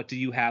asks him, "What do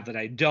you have that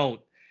I don't?"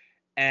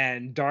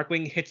 And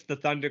Darkwing hits the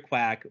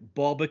Thunderquack.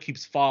 Bulba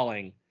keeps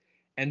falling.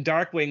 And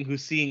Darkwing,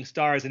 who's seeing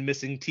stars and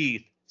missing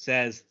teeth,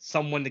 says,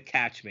 "Someone to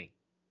catch me."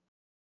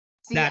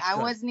 See, I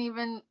wasn't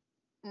even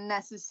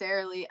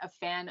necessarily a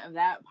fan of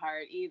that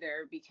part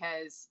either,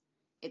 because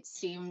it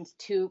seemed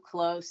too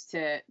close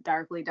to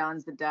Darkly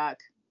Dawns the Duck.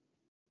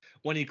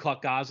 When he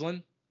caught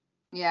Goslin?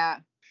 Yeah.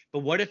 But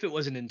what if it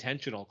was an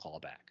intentional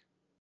callback?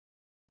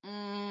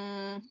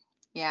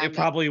 Yeah. It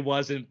probably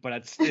wasn't, but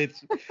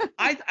it's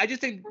I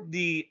just think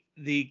the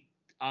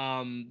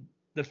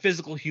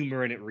physical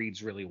humor in it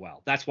reads really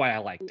well. That's why I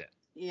liked it.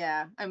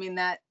 Yeah. I mean,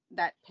 that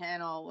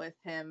panel with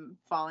him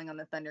falling on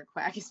the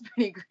Thunderquack is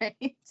pretty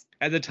great.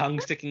 And the tongue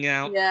sticking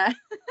out. Yeah.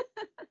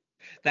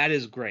 That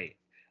is great.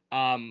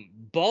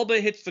 Bulba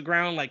hits the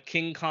ground like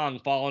King Kong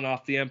falling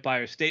off the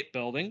Empire State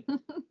Building.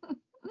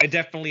 I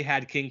definitely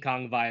had King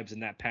Kong vibes in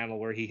that panel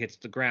where he hits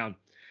the ground.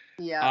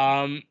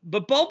 Yeah.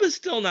 But Bulba's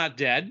still not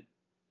dead.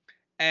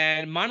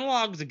 And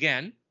monologues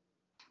again.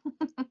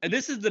 And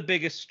this is the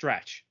biggest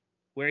stretch,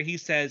 where he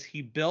says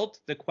he built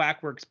the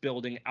Quackworks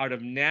building out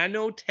of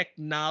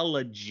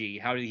nanotechnology.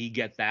 How did he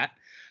get that?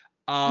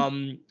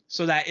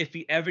 So that if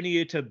he ever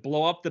needed to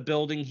blow up the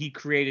building he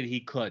created, he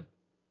could.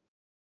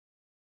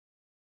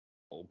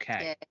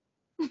 Okay.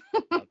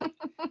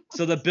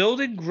 So the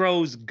building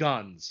grows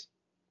guns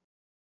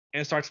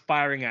and starts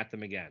firing at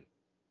them again.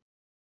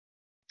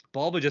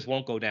 Bulba just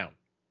won't go down.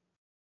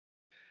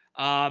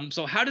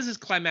 So how does this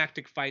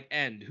climactic fight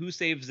end? Who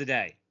saves the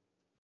day?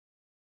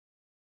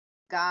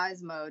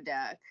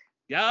 Gosmoduck.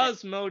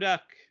 Gosmoduck.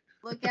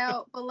 Look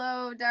out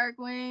below,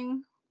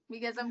 Darkwing,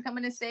 because I'm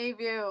coming to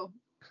save you.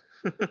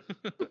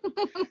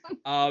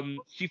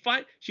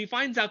 She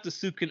finds out the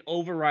suit can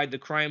override the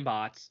crime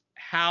bots.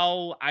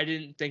 How I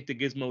didn't think the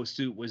Gizmo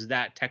suit was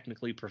that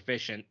technically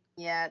proficient.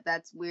 Yeah,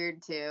 that's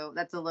weird too.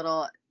 That's a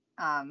little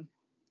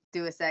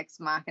Deus Ex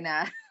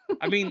Machina.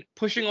 I mean,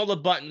 pushing all the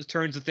buttons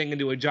turns the thing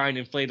into a giant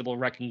inflatable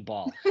wrecking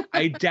ball.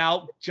 I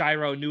doubt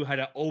Gyro knew how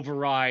to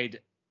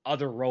override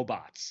other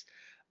robots.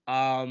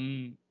 But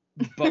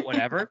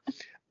whatever.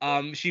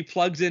 She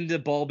plugs into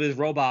Bulba's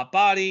robot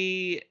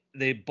body.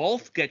 They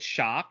both get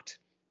shocked.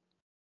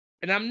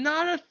 And I'm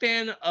not a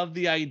fan of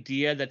the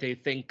idea that they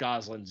think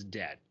Goslin's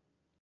dead.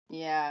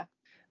 Yeah.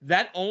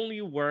 That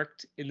only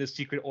worked in the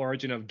Secret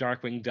Origin of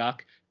Darkwing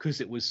Duck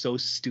because it was so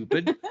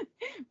stupid.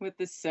 With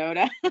the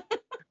soda.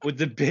 With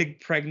the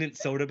big pregnant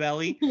soda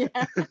belly.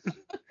 Yeah.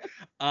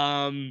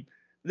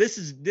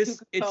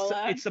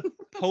 It's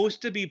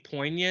supposed to be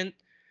poignant,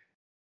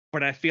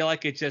 but I feel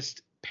like it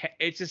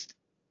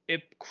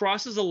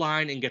crosses a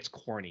line and gets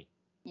corny.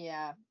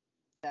 Yeah,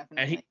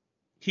 definitely. And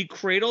he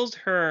cradles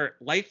her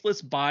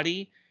lifeless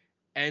body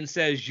and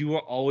says, "You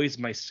are always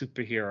my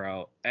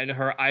superhero." And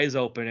her eyes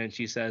open and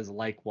she says,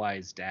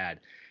 "Likewise, Dad."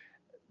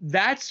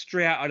 That's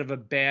straight out of a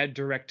bad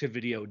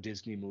direct-to-video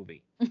Disney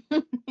movie.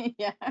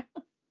 Yeah.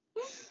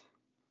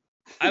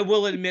 I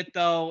will admit,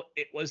 though,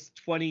 it was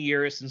 20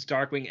 years since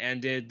Darkwing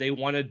ended. They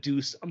want to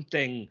do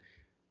something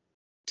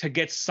to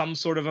get some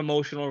sort of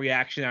emotional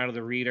reaction out of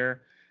the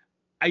reader.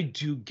 I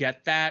do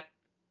get that,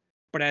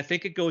 but I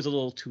think it goes a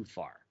little too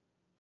far.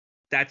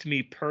 That's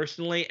me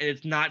personally, and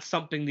it's not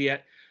something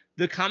the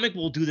comic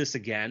will do this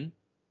again,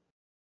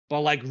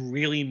 but like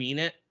really mean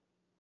it.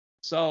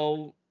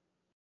 So,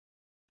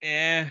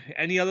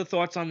 any other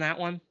thoughts on that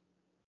one?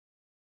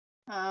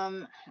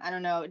 I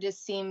don't know. It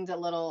just seemed a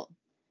little.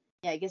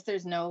 Yeah, I guess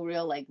there's no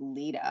real like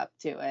lead up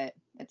to it.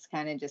 It's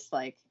kind of just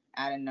like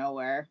out of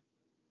nowhere.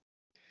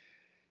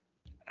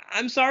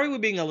 I'm sorry we're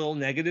being a little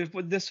negative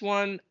with this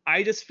one.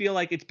 I just feel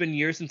like it's been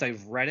years since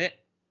I've read it.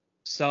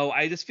 So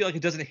I just feel like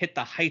it doesn't hit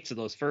the heights of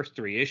those first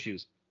 3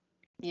 issues.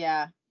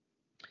 Yeah.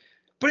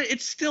 But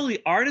it's still,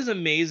 the art is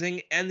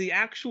amazing, and the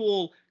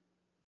actual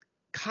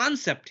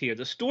concept here,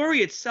 the story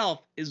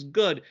itself is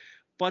good,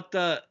 but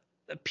the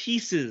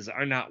pieces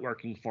are not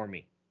working for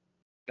me.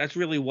 That's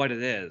really what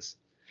it is.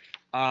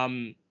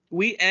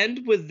 We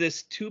end with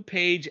this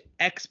 2-page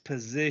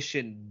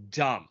exposition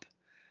dump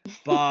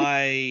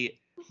by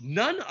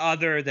none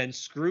other than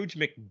Scrooge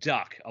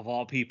McDuck, of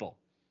all people.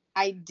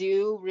 I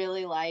do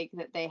really like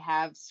that they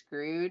have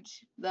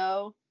Scrooge,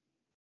 though.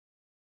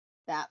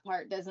 That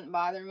part doesn't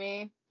bother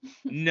me.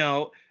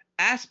 No,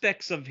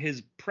 aspects of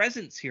his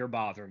presence here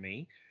bother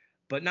me,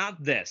 but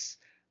not this.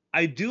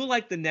 I do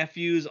like the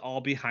nephews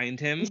all behind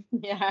him.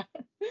 Yeah.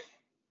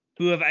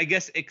 Who have, I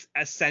guess,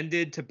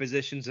 ascended to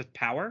positions of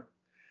power.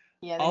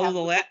 Yeah, they have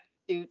the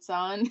suits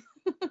on.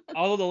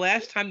 Although the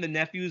last time the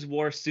nephews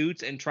wore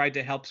suits and tried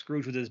to help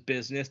Scrooge with his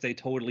business, they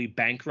totally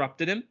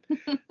bankrupted him.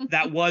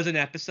 That was an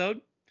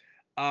episode.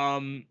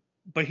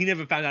 But he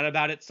never found out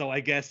about it, so I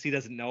guess he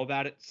doesn't know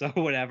about it. So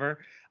whatever.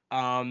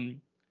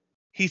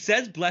 He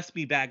says "Bless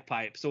me,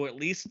 bagpipe," so at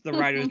least the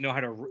writers know how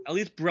to. At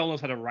least Brill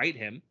knows how to write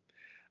him.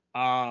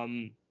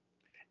 And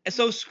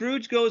so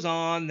Scrooge goes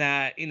on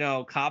that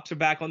cops are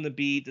back on the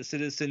beat, the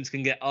citizens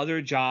can get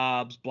other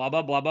jobs, blah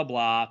blah blah blah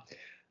blah.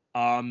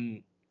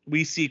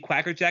 We see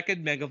Quackerjack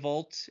and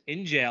Megavolt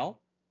in jail.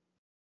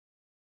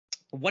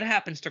 What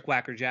happens to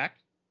Quackerjack?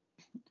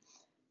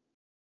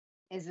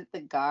 Is it the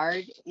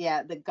guard?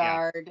 Yeah, the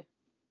guard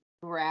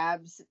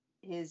grabs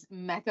his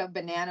mecha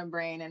banana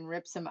brain and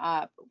rips him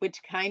up,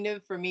 which kind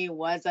of for me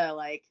was a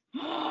like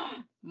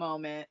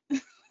moment.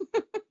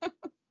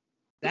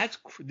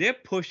 They're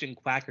pushing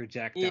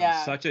Quackerjack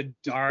down such a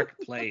dark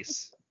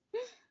place.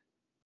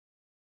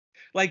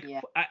 Like,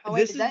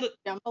 is that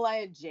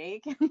Jambalaya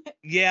Jake?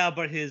 Yeah,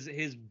 but his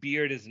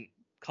beard isn't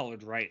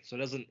colored right, so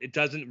it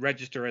doesn't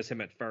register as him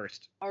at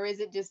first. Or is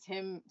it just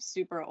him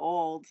super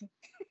old?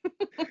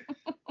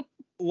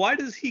 Why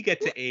does he get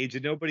to age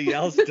and nobody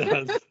else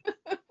does?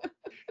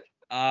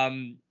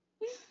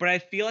 But I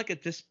feel like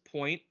at this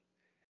point,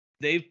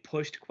 they've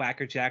pushed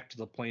Quackerjack to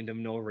the point of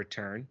no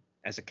return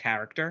as a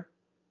character.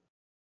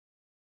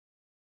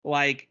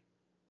 Like,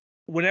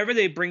 whenever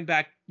they bring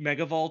back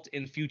Megavolt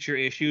in future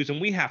issues, and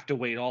we have to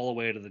wait all the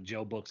way to the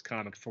Joe Books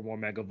comics for more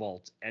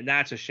Megavolt, and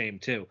that's a shame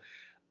too.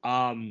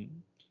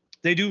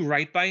 They do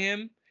right by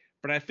him,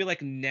 but I feel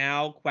like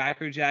now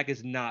Quackerjack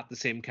is not the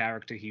same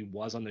character he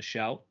was on the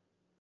show.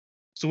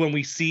 So when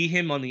we see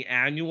him on the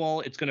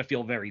annual, it's going to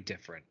feel very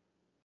different.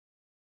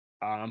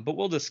 But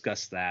we'll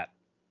discuss that.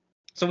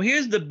 So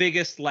here's the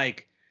biggest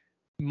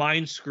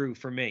mind screw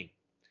for me.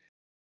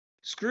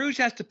 Scrooge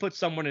has to put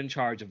someone in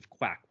charge of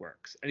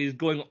Quackworks, and he's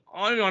going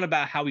on and on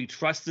about how he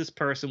trusts this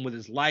person with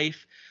his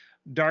life.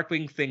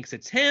 Darkwing thinks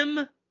it's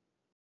him,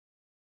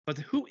 but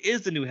who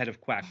is the new head of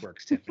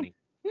Quackworks, Tiffany?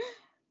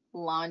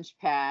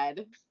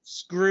 Launchpad.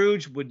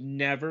 Scrooge would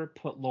never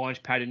put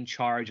Launchpad in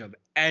charge of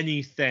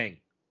anything.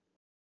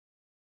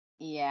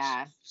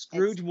 Yeah.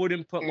 Scrooge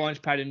wouldn't put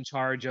Launchpad in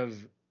charge of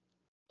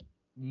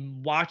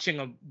watching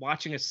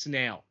a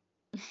snail.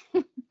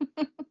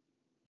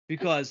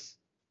 Because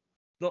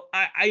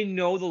I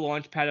know the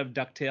Launchpad of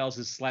DuckTales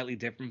is slightly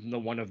different from the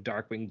one of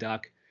Darkwing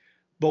Duck,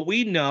 but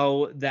we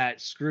know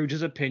that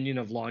Scrooge's opinion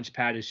of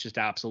Launchpad is just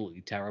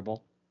absolutely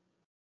terrible.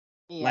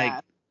 Yeah.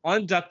 Like,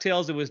 on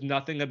DuckTales, it was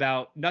nothing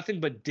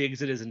but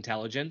digs at his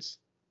intelligence.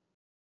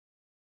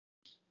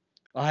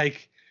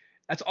 Like,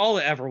 that's all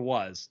it ever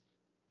was.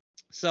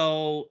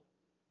 So,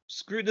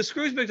 the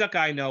Scrooge McDuck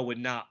I know would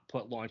not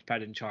put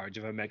Launchpad in charge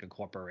of a mega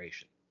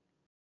corporation.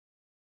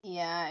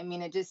 Yeah, I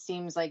mean, it just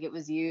seems like it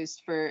was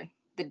used for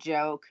the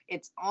joke.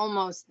 It's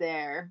almost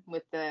there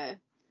with the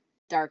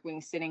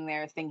Darkwing sitting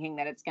there thinking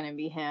that it's going to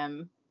be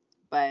him.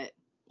 But,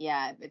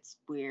 yeah, it's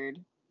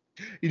weird.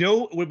 You know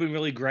what would have been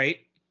really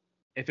great?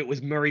 If it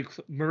was Murray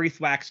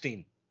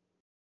Thwackstein.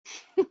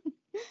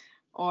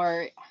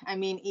 Or, I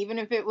mean, even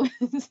if it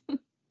was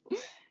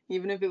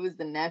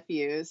the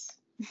nephews.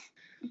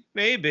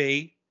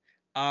 Maybe.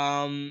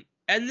 And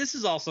this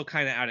is also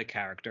kind of out of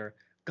character.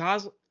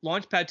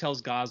 Launchpad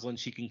tells Gosalyn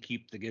she can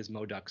keep the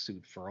Gizmo Duck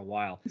suit for a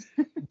while.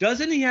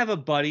 Doesn't he have a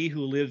buddy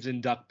who lives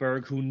in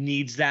Duckburg who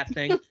needs that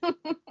thing?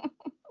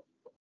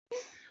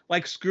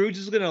 Like, Scrooge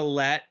is going to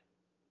let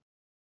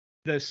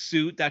the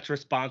suit that's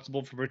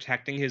responsible for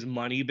protecting his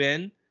money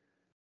bin,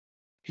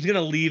 he's going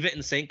to leave it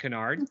in St.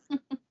 Canard.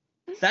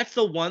 That's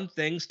the one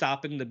thing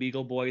stopping the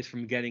Beagle Boys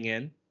from getting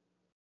in.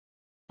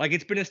 Like,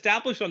 it's been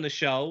established on the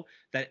show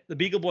that the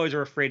Beagle Boys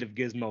are afraid of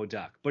Gizmo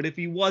Duck. But if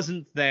he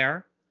wasn't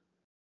there,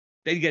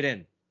 they'd get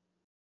in.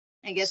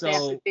 I guess they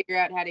have to figure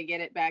out how to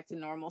get it back to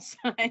normal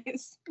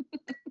size.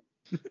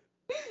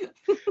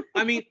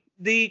 I mean,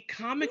 the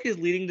comic is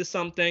leading to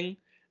something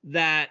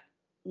that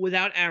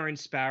without Aaron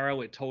Sparrow,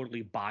 it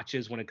totally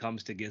botches when it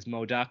comes to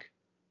Gizmo Duck.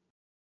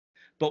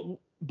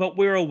 But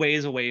we're a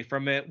ways away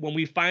from it. When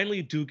we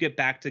finally do get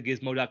back to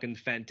Gizmo Duck and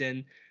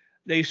Fenton,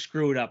 they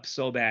screwed up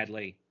so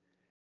badly.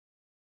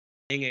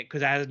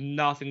 Because that has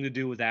nothing to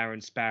do with Aaron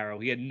Sparrow.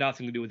 He had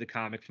nothing to do with the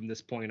comic from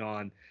this point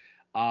on.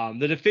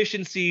 The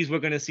deficiencies we're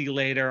going to see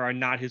later are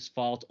not his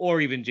fault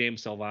or even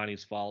James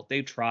Silvani's fault.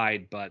 They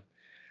tried, but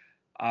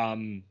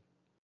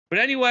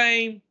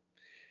anyway,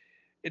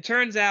 it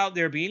turns out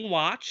they're being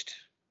watched.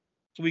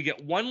 So we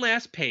get one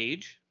last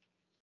page.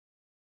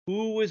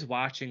 Who is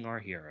watching our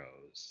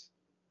heroes?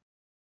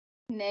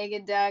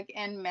 Negaduck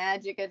and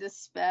Magica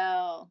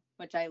Dispel,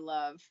 which I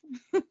love.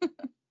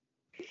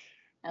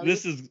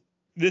 This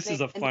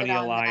is a funny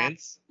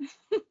alliance.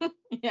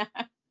 Yeah.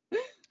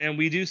 And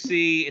we do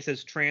see, it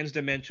says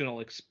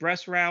Transdimensional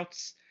Express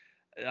Routes.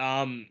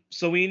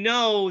 So we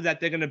know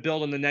that they're going to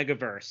build on the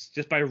Negaverse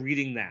just by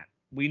reading that.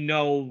 We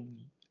know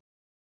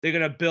they're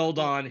going to build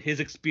on his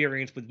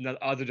experience with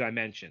other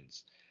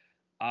dimensions.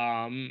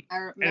 I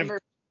remember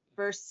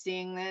first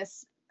seeing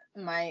this,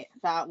 my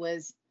thought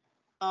was,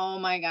 Oh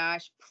my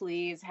gosh,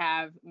 please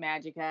have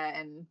Magica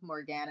and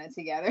Morgana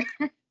together.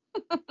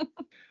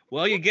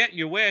 Well, you get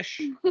your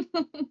wish.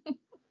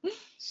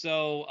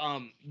 So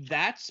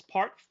that's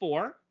part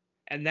 4,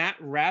 and that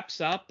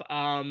wraps up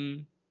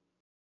the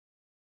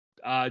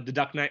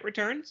Duck Knight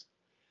Returns.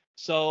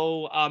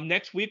 So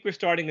next week we're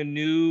starting a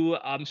new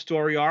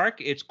story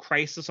arc. It's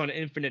Crisis on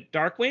Infinite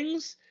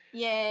Darkwings.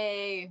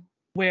 Yay!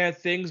 Where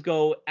things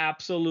go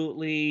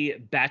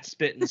absolutely bat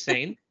spit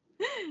insane.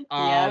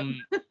 Yep.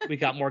 We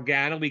got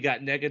Morgana, we got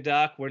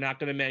Negaduck. We're not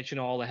going to mention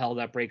all the hell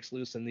that breaks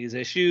loose in these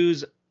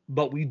issues,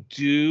 but we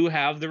do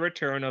have the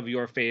return of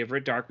your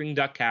favorite Darkwing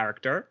Duck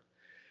character.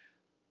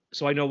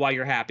 So I know why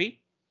you're happy.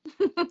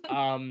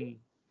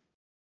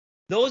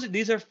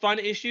 These are fun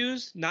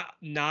issues,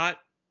 not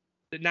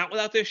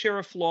without their share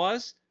of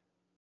flaws,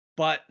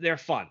 but they're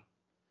fun.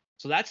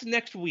 So that's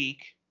next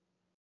week.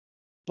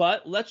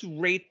 But let's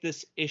rate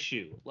this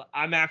issue.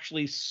 I'm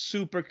actually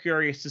super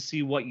curious to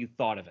see what you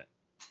thought of it.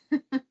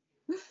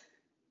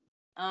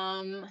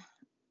 I'm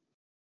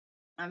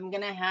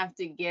gonna have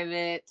to give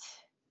it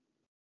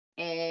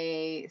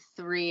a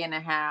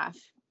 3.5.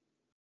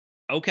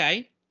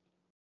 Okay.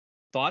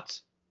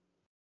 Thoughts?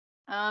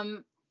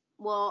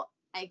 Well,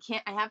 I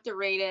have to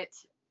rate it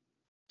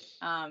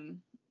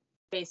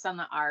based on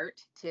the art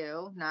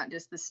too, not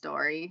just the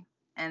story.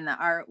 And the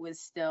art was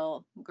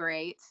still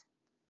great.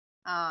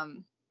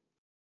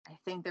 I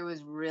think there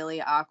was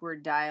really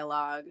awkward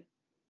dialogue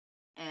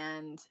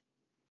and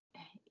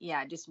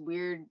yeah, just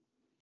weird,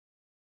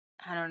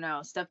 I don't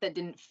know, stuff that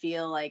didn't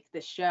feel like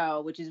the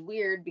show, which is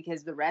weird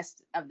because the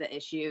rest of the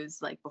issues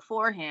like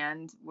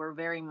beforehand were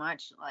very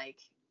much like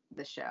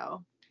the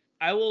show.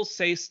 I will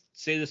say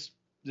this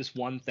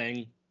one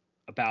thing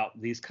about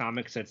these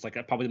comics that's like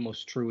probably the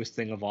most truest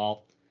thing of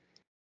all.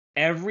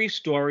 Every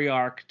story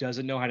arc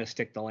doesn't know how to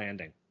stick the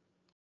landing.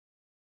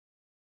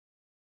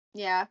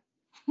 Yeah.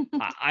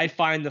 I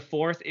find the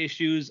 4th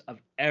issues of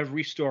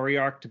every story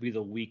arc to be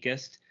the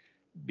weakest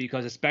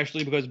because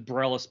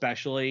Brill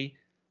especially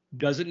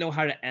doesn't know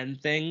how to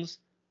end things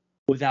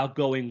without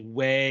going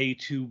way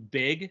too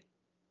big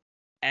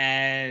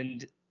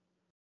and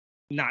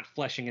not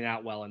fleshing it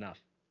out well enough.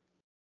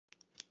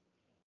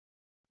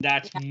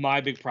 That's my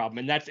big problem,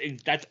 and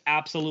that's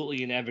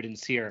absolutely in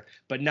evidence here,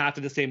 but not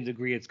to the same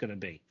degree it's going to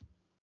be.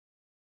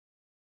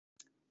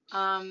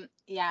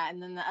 Yeah,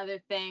 and then the other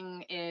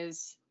thing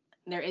is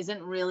there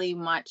isn't really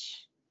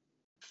much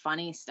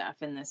funny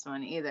stuff in this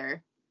one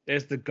either.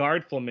 There's the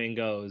guard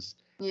flamingos.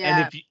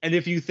 Yeah. And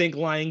if you think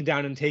lying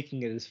down and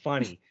taking it is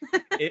funny,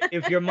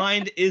 if your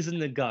mind is in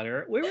the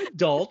gutter, we're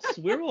adults,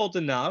 we're old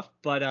enough,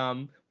 but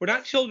we're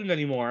not children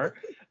anymore.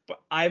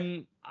 But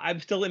I'm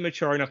still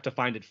immature enough to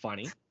find it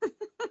funny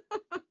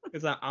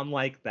because I'm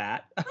like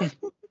that.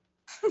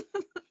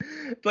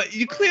 But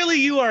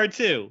you are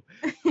too.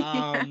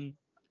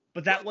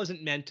 But that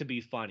wasn't meant to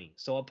be funny.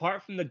 So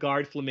apart from the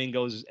guard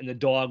flamingos and the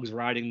dogs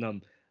riding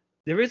them,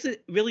 there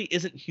really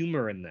isn't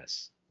humor in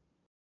this.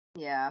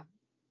 Yeah.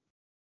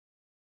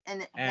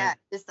 And yeah,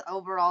 just the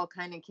overall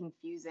kind of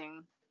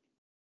confusing.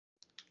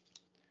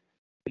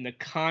 And the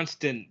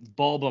constant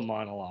Bulba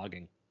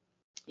monologuing.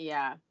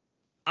 Yeah.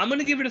 I'm going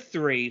to give it a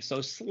 3, so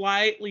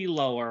slightly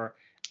lower.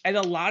 And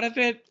a lot of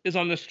it is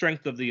on the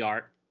strength of the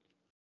art.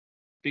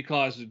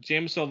 Because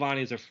Jim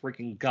Silvani is a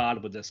freaking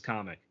god with this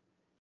comic.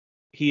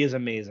 He is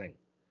amazing.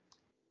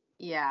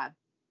 Yeah.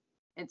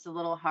 It's a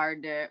little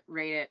hard to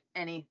rate it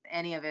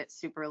any of it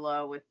super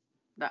low with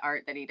the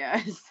art that he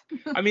does.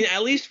 I mean,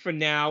 at least for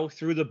now,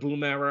 through the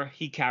Boom era,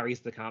 he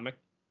carries the comic.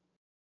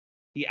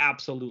 He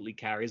absolutely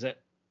carries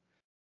it.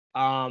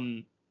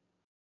 By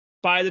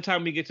the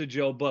time we get to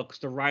Joe Books,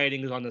 the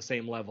writing is on the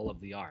same level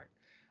of the art.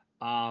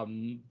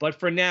 But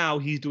for now,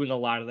 he's doing a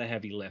lot of the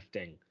heavy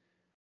lifting.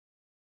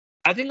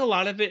 I think a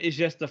lot of it is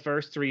just the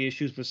first 3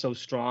 issues were so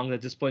strong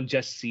that this one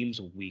just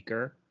seems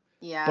weaker.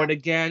 Yeah. But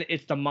again,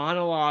 it's the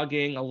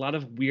monologuing, a lot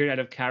of weird out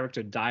of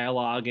character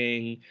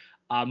dialoguing,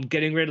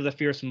 getting rid of the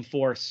fearsome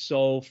force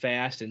so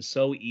fast and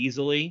so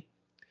easily.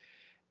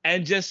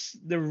 And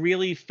just the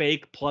really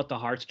fake pluck the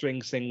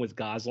heartstrings thing with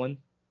Goslin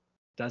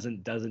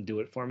doesn't do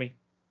it for me.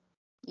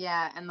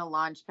 Yeah, and the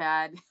launch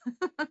pad.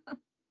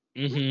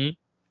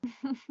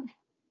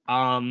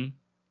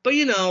 But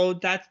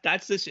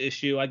that's this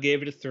issue. I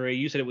gave it a 3.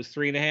 You said it was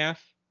 3.5.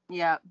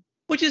 Yeah.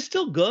 Which is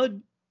still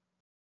good.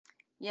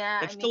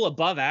 Yeah. It's still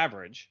above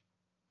average.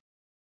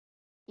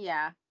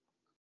 Yeah.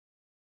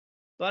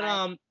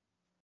 But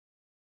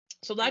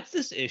so that's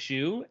this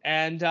issue,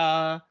 and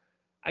I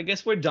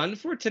guess we're done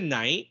for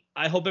tonight.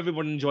 I hope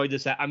everyone enjoyed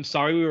this. I'm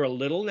sorry we were a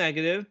little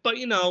negative, but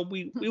we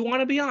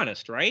want to be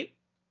honest, right?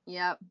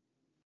 Yep.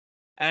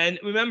 And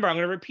remember, I'm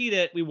going to repeat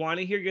it. We want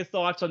to hear your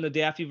thoughts on the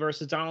Daffy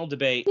versus Donald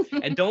debate.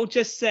 And don't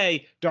just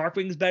say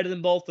Darkwing's better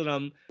than both of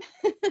them.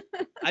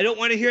 I don't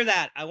want to hear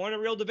that. I want a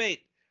real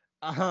debate.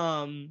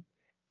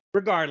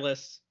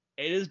 Regardless,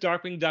 It is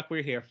Darkwing Duck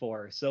we're here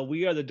for. So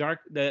we are the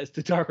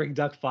Darkwing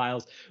Duck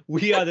Files.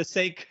 We are the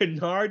St.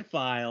 Canard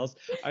Files,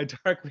 our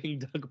Darkwing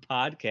Duck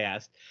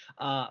podcast.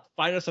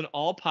 Find us on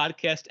all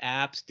podcast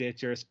apps,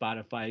 Stitcher,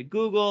 Spotify,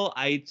 Google,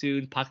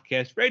 iTunes,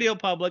 Podcast Radio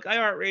Public,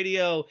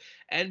 iHeartRadio,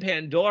 and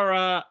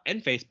Pandora,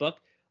 and Facebook.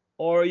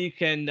 Or you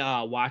can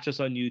watch us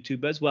on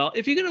YouTube as well.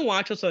 If you're going to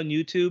watch us on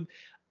YouTube,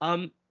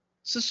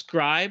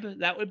 subscribe.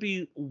 That would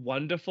be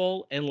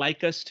wonderful. And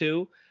like us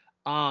too.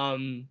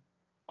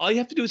 All you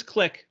have to do is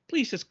click.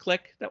 Please just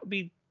click. That would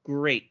be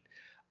great.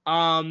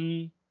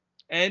 And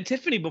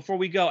Tiffany, before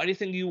we go,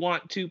 anything you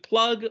want to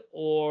plug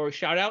or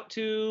shout out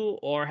to,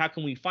 or how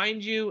can we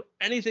find you?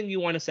 Anything you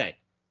want to say?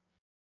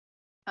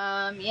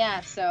 Yeah,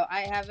 so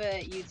I have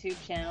a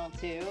YouTube channel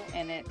too,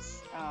 and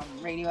it's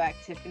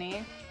Radioact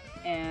Tiffany,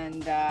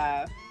 and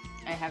I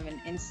have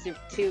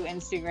two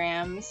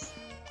Instagrams,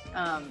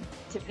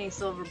 Tiffany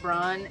Silver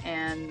Braun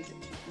and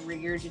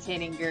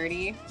Regurgitating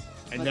Gertie.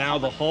 And now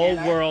the whole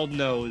world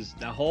knows.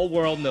 The whole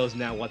world knows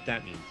now what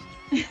that means.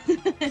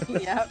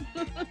 Yep.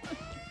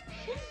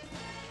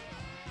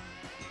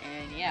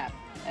 And yeah,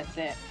 that's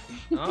it.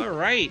 All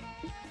right.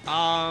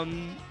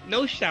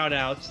 No shout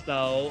outs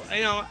though.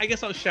 I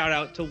guess I'll shout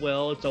out to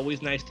Will. It's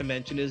always nice to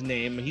mention his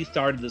name. He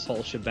started this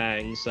whole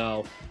shebang,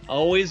 so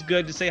always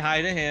good to say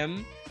hi to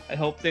him. I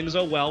hope things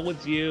are well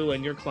with you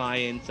and your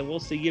clients, and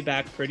we'll see you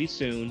back pretty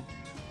soon.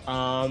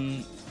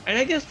 And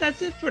I guess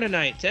that's it for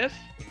tonight, Tiff.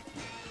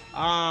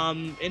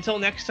 Until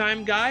next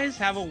time, guys,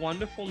 have a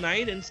wonderful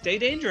night and stay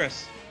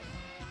dangerous.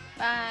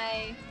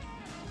 Bye.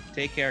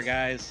 Take care,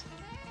 guys.